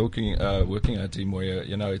speaking of working at the Moya,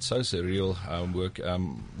 it's so surreal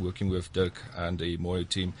working with Dirk and the Moya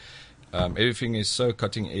team. Everything is so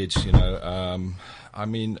cutting edge,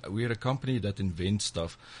 we're a company that invents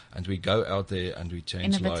stuff, and we go out there and we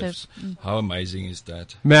change Innovative. lives. How amazing is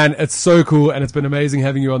that? Man, it's so cool, and it's been amazing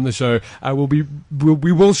having you on the show. We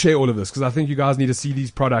will share all of this because I think you guys need to see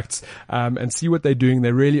these products and see what they're doing.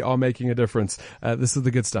 They really are making a difference. This is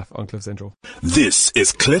the good stuff on Cliff Central. This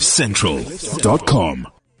is CliffCentral.com.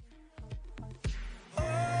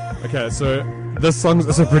 Okay, so this song's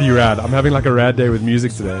also pretty rad. I'm having like a rad day with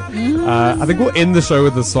music today. I think we'll end the show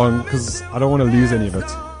with this song because I don't want to lose any of it.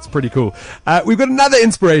 It's pretty cool. We've got another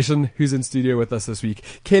inspiration who's in studio with us this week.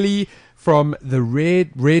 Kelly from the Rare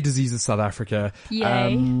Diseases South Africa.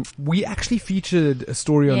 Yay. We actually featured a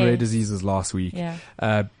story on Yes. rare diseases last week.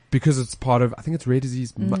 Yeah. Because it's part of, I think it's Rare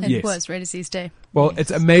Disease. It was Rare Disease Day. Well,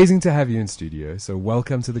 it's amazing to have you in studio. So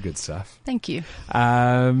welcome to the good stuff. Thank you.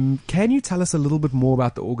 Can you tell us a little bit more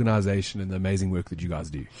about the organization and the amazing work that you guys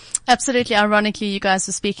do? Absolutely. Ironically, you guys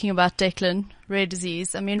were speaking about Declan, rare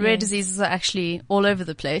disease. I mean, rare Yes. diseases are actually all over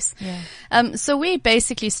the place. Yeah. So we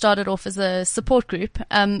basically started off as a support group.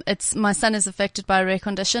 My son is affected by a rare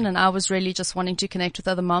condition, and I was really just wanting to connect with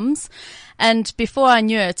other mums. And before I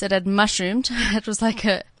knew it, it had mushroomed. It was like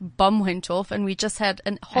a bomb went off, and we just had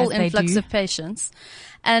a whole As they influx do. of patients.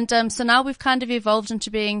 And so now we've kind of evolved into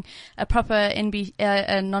being a proper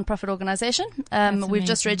a non-profit organization. We've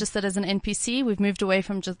just amazing. registered as an NPC. We've moved away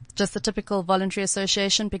from just a typical voluntary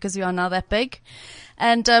association because we are now that big.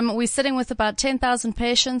 And we're sitting with about 10,000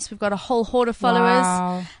 patients. We've got a whole horde of followers.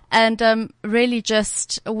 Wow. And really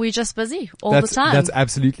we're just busy all the time. That's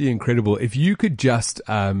absolutely incredible. If you could just,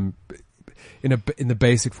 in the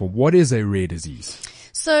basic form, what is a rare disease?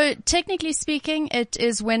 So technically speaking, it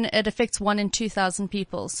is when it affects 1 in 2,000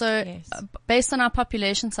 people. So Yes. Based on our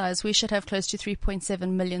population size, we should have close to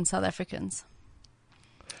 3.7 million South Africans.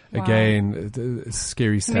 Wow. Again, a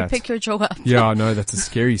scary Can we stat. pick your jaw up? Yeah, I know that's a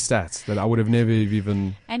scary stat that I would have never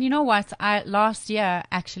even. And you know what? Last year,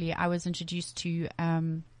 actually, I was introduced to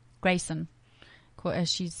Grayson.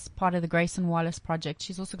 She's part of the Grayson Wallace project.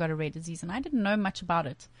 She's also got a rare disease, and I didn't know much about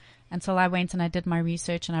it until I went and I did my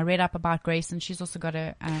research and I read up about Grayson. She's also got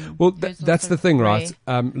a. Well, hers that's also the thing, rare.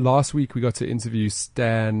 right? Last week we got to interview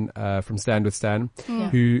Stan from Stand with Stan,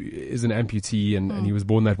 who is an amputee and he was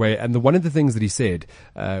born that way. And one of the things that he said,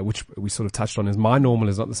 which we sort of touched on, is my normal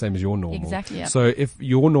is not the same as your normal. Exactly. Yeah. So if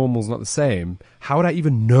your normal is not the same, how would I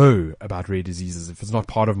even know about rare diseases if it's not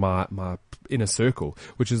part of my inner circle,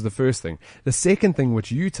 which is the first thing. The second thing,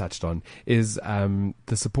 which you touched on, is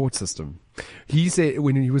the support system. He said,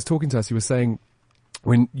 when he was talking to us, he was saying,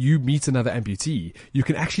 when you meet another amputee, you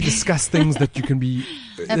can actually discuss things that you can be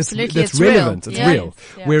Absolutely, that's it's real. relevant. It's Yeah. real.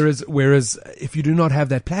 Yeah. Whereas if you do not have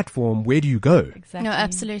that platform, where do you go? Exactly. No,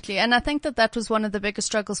 absolutely. And I think that was one of the biggest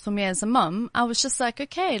struggles for me as a mum. I was just like,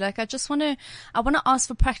 okay, like I want to ask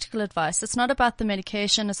for practical advice. It's not about the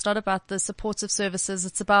medication. It's not about the supportive services.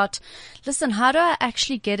 It's about, listen, how do I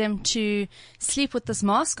actually get him to sleep with this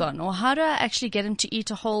mask on? Or how do I actually get him to eat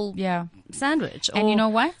a whole Yeah. sandwich? And Or- you know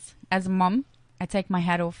what? As a mom, I take my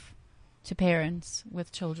hat off to parents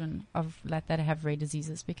with children that have rare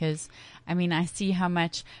diseases, because I mean, I see how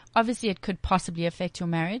much, obviously it could possibly affect your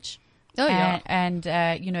marriage. Oh, yeah. And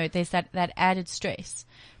there's that added stress.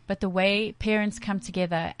 But the way parents come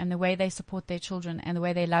together and the way they support their children and the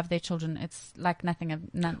way they love their children, it's like nothing I've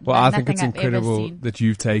I think it's I've ever incredible seen. that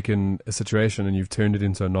you've taken a situation and you've turned it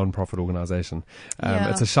into a non-profit organization. Yeah.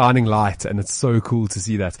 It's a shining light, and it's so cool to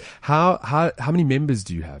see that. How many members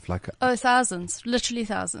do you have? Oh, thousands, literally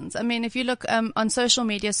thousands. I mean, if you look on social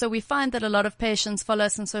media, so we find that a lot of patients follow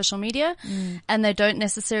us on social media and they don't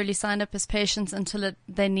necessarily sign up as patients until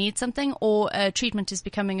they need something or treatment is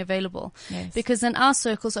becoming available. Yes. Because in our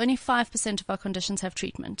circles, only 5% of our conditions have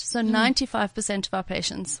treatment. So 95% of our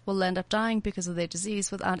patients will end up dying because of their disease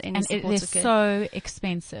without any And they're supportive care. so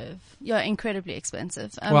expensive. Yeah, incredibly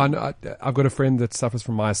expensive. I've got a friend that suffers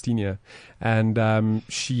from myasthenia, and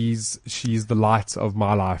she's the light of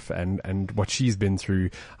my life, and what she's been through,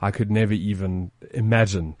 I could never even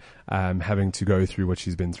imagine having to go through what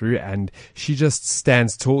she's been through, and she just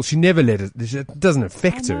stands tall. She never it doesn't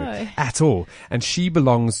affect I her know. at all, and she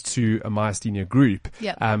belongs to a myasthenia group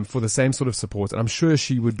Yep. for the same sort of support, and I'm sure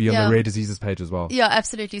she would be on Yeah. the rare diseases page as well. Yeah,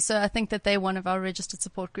 absolutely. So I think that they're one of our registered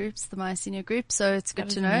support groups, the myasthenia group. So it's good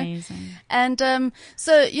That to is know. amazing. And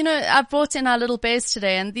so I brought in our little bears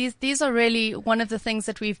today, and these are really one of the things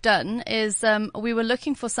that we've done is we were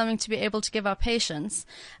looking for something to be able to give our patients.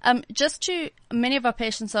 Many of our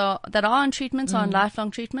patients that are on treatment are on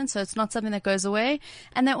lifelong treatment, so it's not something that goes away,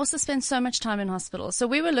 and they also spend so much time in hospital. So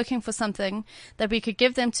we were looking for something that we could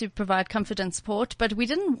give them to provide comfort and support, but we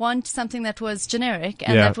didn't want something that was generic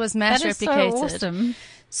and Yeah. that was mass That is so replicated. awesome.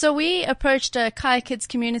 So we approached Kaya Kids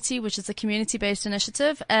Community, which is a community-based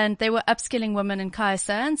initiative, and they were upskilling women in Kaya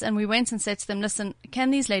Sands, and we went and said to them, listen,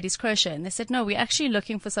 can these ladies crochet? And they said, no, we're actually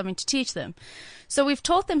looking for something to teach them. So we've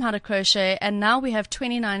taught them how to crochet, and now we have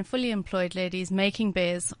 29 fully employed ladies making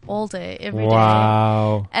bears all day, every day.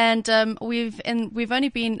 Wow. And we've only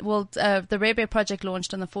been the Rare Bear Project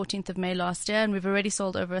launched on the 14th of May last year, and we've already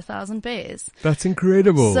sold over 1,000 bears. That's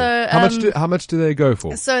incredible. So, how much do they go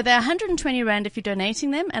for? So they're 120 Rand if you're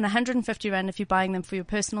donating them, them, and 150 Rand if you're buying them for your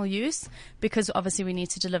personal use, because obviously we need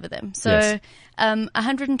to deliver them. So, Yes.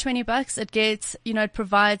 $120, it gets, it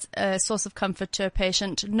provides a source of comfort to a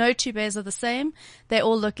patient. No two bears are the same. They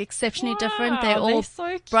all look exceptionally different. They're all they're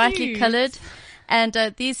so brightly cute. colored. And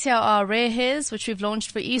these here are rare hairs, which we've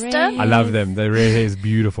launched for Easter. I love them. The red hair is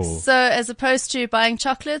beautiful. So as opposed to buying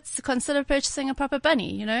chocolates, consider purchasing a proper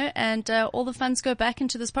bunny, and all the funds go back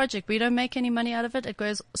into this project. We don't make any money out of it. It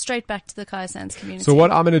goes straight back to the Kaya Sands community. So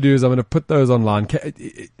what I'm going to do is I'm going to put those online.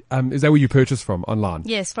 Is that where you purchase from online?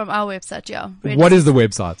 Yes, from our website, yeah. What is the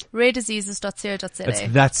website? Rarediseases.co.za.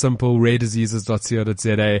 It's that simple,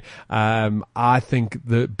 rarediseases.co.za. I think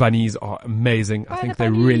the bunnies are amazing. I think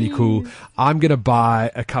they're really cool. I'm going to buy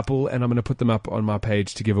a couple and I'm going to put them up on my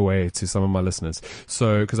page to give away to some of my listeners.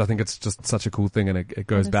 So, because I think it's just such a cool thing and it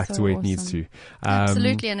goes back to where it needs to.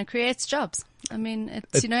 Absolutely, and it creates jobs. I mean, It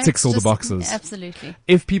it's, ticks all the just- boxes. Absolutely.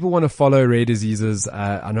 If people want to follow Rare Diseases,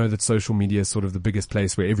 I know that social media is sort of the biggest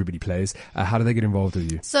place where everybody plays. How do they get involved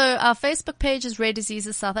with you? So our Facebook page is Rare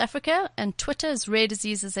Diseases South Africa, and Twitter is Rare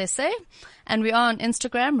Diseases SA, and we are on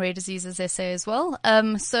Instagram, Rare Diseases SA as well.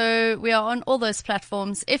 So we are on all those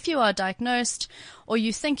platforms. If you are diagnosed or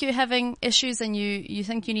you think you're having issues and you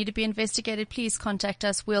think you need to be investigated, please contact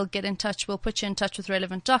us. We'll get in touch. We'll put you in touch with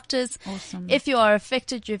relevant doctors. Awesome. If you are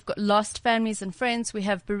affected, you've got lost families and friends. We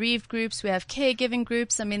have bereaved groups. We have caregiving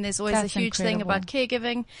groups. I mean, there's always That's a huge thing incredible. about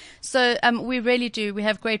caregiving. So we really do. We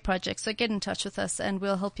have great projects. So get in touch with us and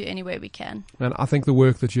we'll help you any way we can. And I think the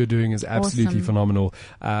work that you're doing is absolutely Awesome. phenomenal.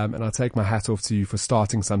 And I take my hat off to you for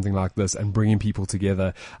starting something like this and bringing people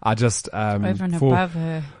together. I just, Over and for, above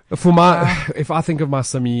her. for my, if I think of my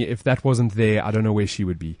Simi, if that wasn't there, I don't know where she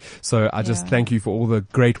would be. So I just Yeah. thank you for all the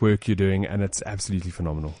great work you're doing, and it's absolutely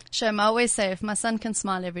phenomenal. Shem, I always say, if my son can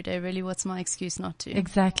smile every day, really, what's my excuse not to?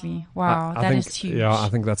 Exactly. Wow, I that think, is huge. Yeah, I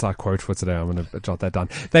think that's our quote for today. I'm going to jot that down.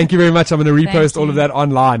 Thank you very much. I'm going to repost all of that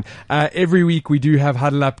online. Every week we do have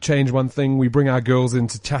Huddle Up, Change One Thing. We bring our girls in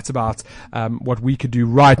to chat about what we could do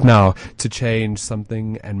right now to change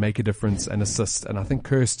something and make a difference and assist. And I think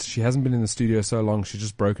Kirst, she hasn't been in the studio so long, she's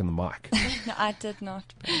just broken the mic. No, I did not.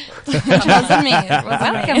 It wasn't me. It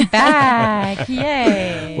wasn't me. Welcome back.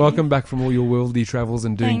 Yay. Welcome back from all your worldly travels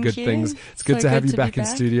and doing Thank good you. things. It's good So to have good you to back be in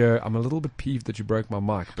back. studio. I'm a little bit peeved that you broke my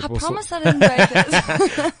mic. But I we'll promise I didn't break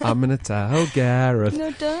it. I'm going to tell Gareth.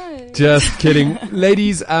 No, don't. Just kidding.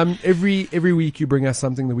 Ladies, every week you bring us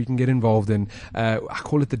something that we can get involved in. I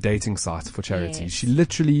call it the dating site for charities.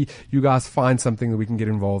 Yes. You guys find something that we can get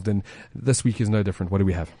involved in. This week is no different. What do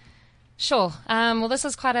we have? Sure. Well, this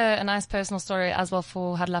is quite a nice personal story as well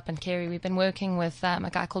for Huddle Up and Kerry. We've been working with a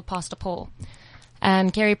guy called Pastor Paul.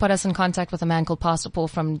 And Kerry put us in contact with a man called Pastor Paul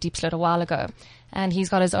from Diepsloot a while ago. And he's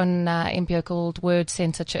got his own NPO called Word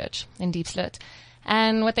Center Church in Diepsloot.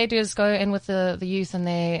 And what they do is go in with the youth, and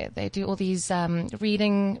they do all these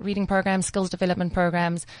reading programs, skills development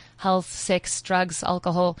programs, health, sex, drugs,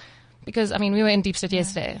 alcohol. Because, I mean, we were in Diepsloot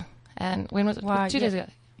yesterday. And when was it? Wow, 2 days ago.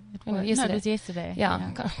 When was it? No, Yesterday. it was yesterday.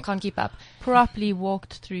 Yeah, can't keep up. Properly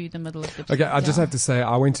walked through the middle of the. Okay, I just have to say,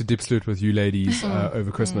 I went to Diepsloot with you ladies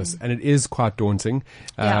over Christmas, and it is quite daunting.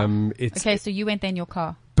 It's Okay, so you went there in your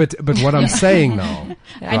car. But what I'm saying now,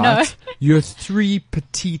 I know. right, you're three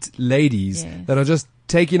petite ladies Yes. that are just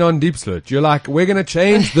taking on Diepsloot. You're like, we're going to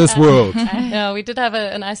change this world. Yeah, we did have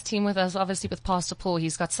a nice team with us, obviously with Pastor Paul.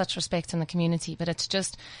 He's got such respect in the community, but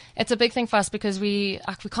it's a big thing for us because we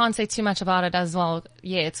can't say too much about it as well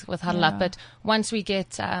yet with Huddle Up, but once we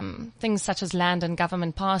get things such as land and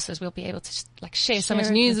government passes, we'll be able to share so much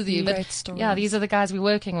it news with with you. you. But Great stories. yeah, these are the guys we're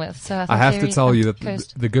working with. So I have to Kerry tell you and that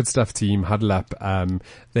Kirst- the Good Stuff team, Huddle Up,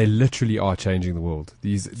 they literally are changing the world.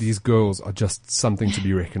 These girls are just something to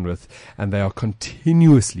be reckoned with, and they are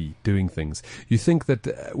continuously doing things. You think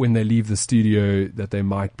that when they leave the studio that they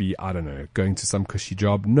might be, I don't know, going to some cushy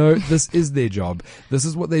job. No, this is their job. This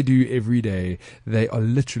is what they do every day. They are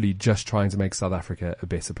literally just trying to make South Africa a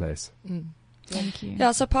better place. Thank you.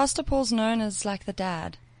 Yeah, so Pastor Paul's known as like the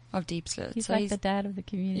dad of Diepsloot. He's so like the dad of the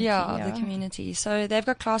community. Yeah, of the community. So they've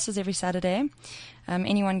got classes every Saturday.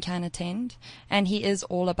 Anyone can attend. And he is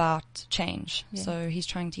all about change. Yeah. So he's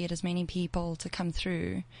trying to get as many people to come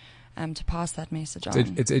through to pass that message on.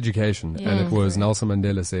 It's education, Yeah. and it was Nelson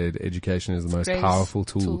Mandela said education is the most greatest powerful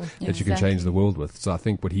tool tool. that you can change the world with. So I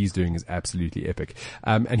think what he's doing is absolutely epic.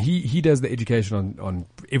 And he does the education on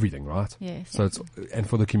everything, right? Yes. So it's and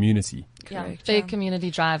for the community. yeah, Correct, big yeah. community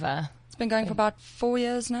driver. It's been going for about 4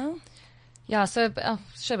 years now. Yeah, so,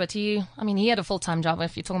 sure, but he had a full-time job.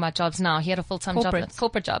 If you're talking about jobs now, he had a full-time job,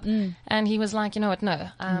 corporate job. And he was like, you know what, no,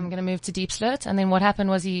 I'm going to move to Deep Slit. And then what happened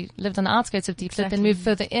was he lived on the outskirts of Deep Slit, then moved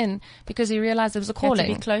further in because he realized there was a calling.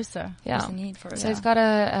 To be closer. Yeah. There's a need for it. So he's got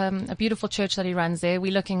a beautiful church that he runs there.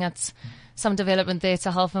 We're looking at some development there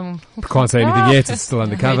to help him. Can't say anything yet. It's still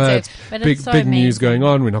undercover. It's big so big news amazing. going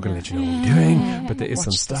on. We're not going to let you know what we're doing, but there is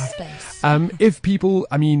some stuff. If people,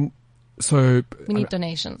 so we need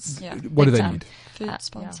donations. Yeah. What do they need? Food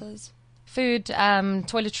sponsors. Food,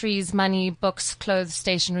 toiletries, money, books, clothes,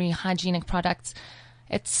 stationery, hygienic products.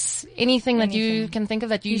 It's anything that you can think of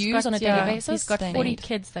that you use on a daily basis. He's got they 40 need.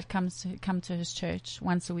 kids that come to his church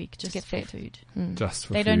once a week just get for fed. food. Just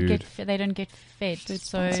for They food. don't get fed. So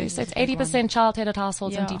So it's 80% child-headed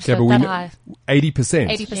households in Yeah. Deep Yeah, Slit, but we that know, high. 80%.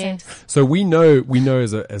 80%. Yes. So we know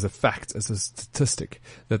as a fact, as a statistic,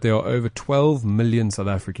 that there are over 12 million South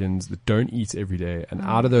Africans that don't eat every day, and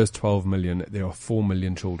out of those 12 million, there are 4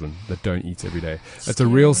 million children that don't eat every day. It's a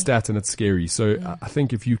real stat, and it's scary. So I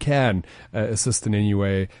think if you can assist in any way,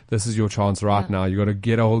 this is your chance right now. You got to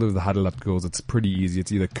get a hold of the Huddle Up girls. It's pretty easy.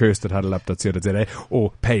 It's either kirst@huddleup.co.za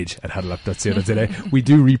or page@huddleup.co.za. We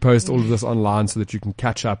do repost all of this online so that you can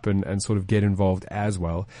catch up and sort of get involved as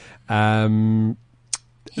well. The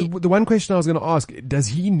one question I was going to ask, does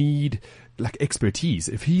he need like expertise?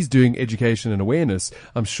 If he's doing education and awareness,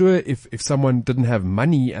 I'm sure if someone didn't have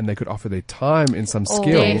money and they could offer their time in some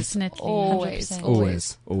skills. Definitely. Always.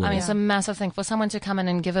 Always. I mean, it's a massive thing for someone to come in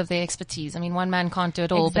and give of their expertise. I mean, one man can't do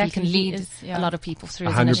it all, but he can lead a lot of people through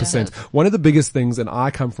his 100%. initiative. One of the biggest things, and I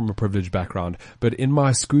come from a privileged background, but in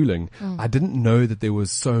my schooling, I didn't know that there was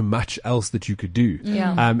so much else that you could do.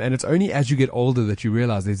 Yeah. And it's only as you get older that you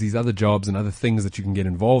realize there's these other jobs and other things that you can get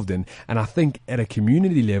involved in. And I think at a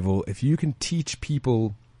community level, if you can teach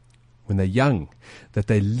people when they're young that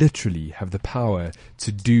they literally have the power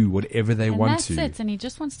to do whatever they want that's to. it. And he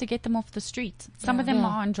just wants to get them off the street. Some of them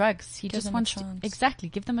are on drugs. He just wants to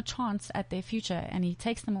give them a chance at their future, and he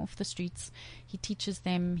takes them off the streets. He teaches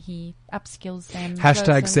them. He upskills them.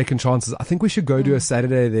 Hashtag second chances. I think we should go do a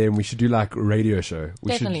Saturday there, and we should do like a radio show.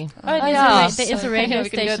 We Definitely. There is a radio We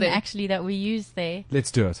can go station there. actually that we use there. Let's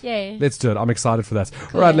do it. Yeah. Let's do it. I'm excited for that.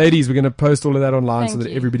 All right, ladies, we're going to post all of that online so Thank that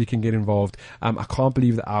you. everybody can get involved. I can't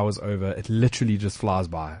believe the hour's over. It literally just flies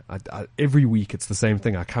by. Every week it's the same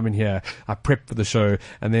thing. I come in here, I prep for the show,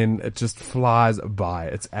 and then it just flies by.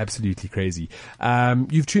 It's absolutely crazy.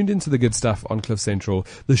 You've tuned into the good stuff on Cliff Central.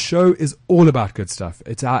 The show is all about good stuff.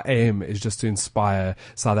 It's our aim is just to inspire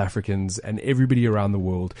South Africans and everybody around the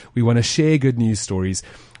world. We want to share good news stories.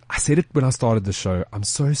 I said it when I started the show. I'm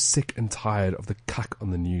so sick and tired of the cuck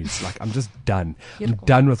on the news. Like, I'm just done. I'm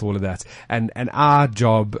done with all of that. And our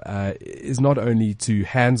job is not only to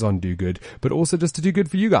hands-on do good, but also just to do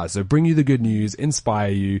good for you guys. So bring you the good news,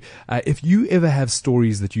 inspire you. If you ever have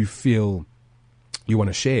stories that you feel you want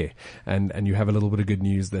to share and you have a little bit of good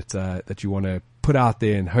news that you want to put out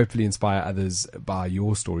there and hopefully inspire others by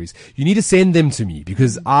your stories, you need to send them to me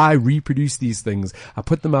because I reproduce these things. I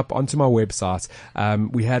put them up onto my website.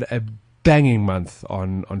 We had a banging month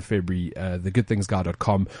on February.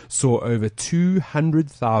 thegoodthingsguy.com saw over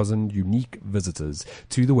 200,000 unique visitors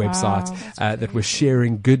to the website that were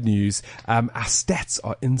sharing good news. Our stats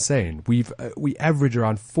are insane. We average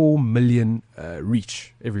around 4 million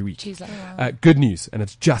reach every week. Good news, and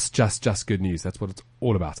it's just good news. That's what it's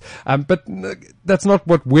all about. But that's not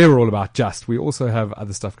what we're all about. We also have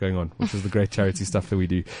other stuff going on, which is the great charity stuff that we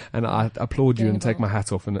do. And I applaud you and take my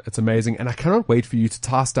hat off, and it's amazing. And I cannot wait for you to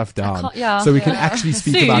tie stuff down so we can actually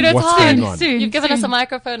speak about what's going on. You've given us a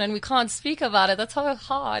microphone and we can't speak about it. That's so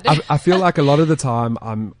hard. I feel like a lot of the time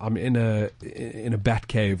I'm in a bat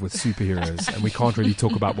cave with superheroes and we can't really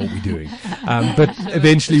talk about what we're doing. But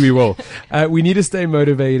eventually we will. We need to stay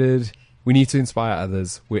motivated. We need to inspire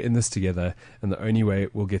others. We're in this together, and the only way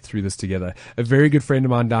we'll get through this together. A very good friend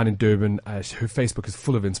of mine down in Durban, her Facebook is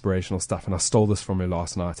full of inspirational stuff, and I stole this from her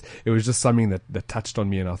last night. It was just something that touched on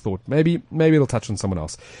me, and I thought maybe it'll touch on someone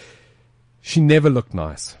else. She never looked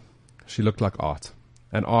nice. She looked like art,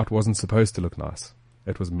 and art wasn't supposed to look nice.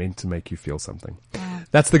 It was meant to make you feel something.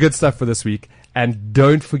 That's the good stuff for this week. And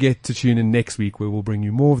don't forget to tune in next week where we'll bring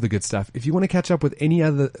you more of the good stuff. If you want to catch up with any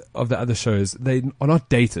other of the other shows, they are not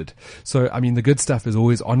dated. So, I mean, the good stuff is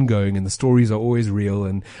always ongoing and the stories are always real.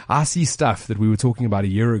 And I see stuff that we were talking about a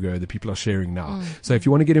year ago that people are sharing now. So if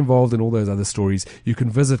you want to get involved in all those other stories, you can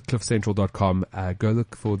visit cliffcentral.com, go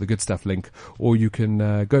look for the good stuff link, or you can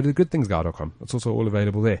go to goodthingsguy.com. It's also all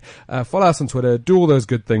available there. Follow us on Twitter, do all those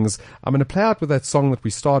good things. I'm going to play out with that song that we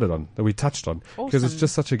started on, that we touched on, because it's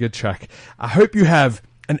just such a good track. I hope you have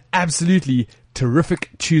an absolutely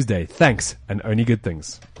terrific Tuesday. Thanks, and only good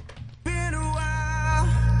things. Been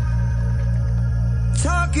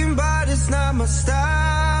it's not my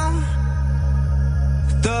style.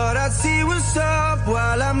 Thought I'd see what's up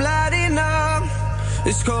while I'm lighting up.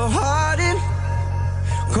 It's cold-hearted,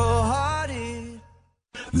 cold-hearted.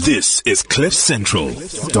 This is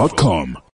CliffCentral.com.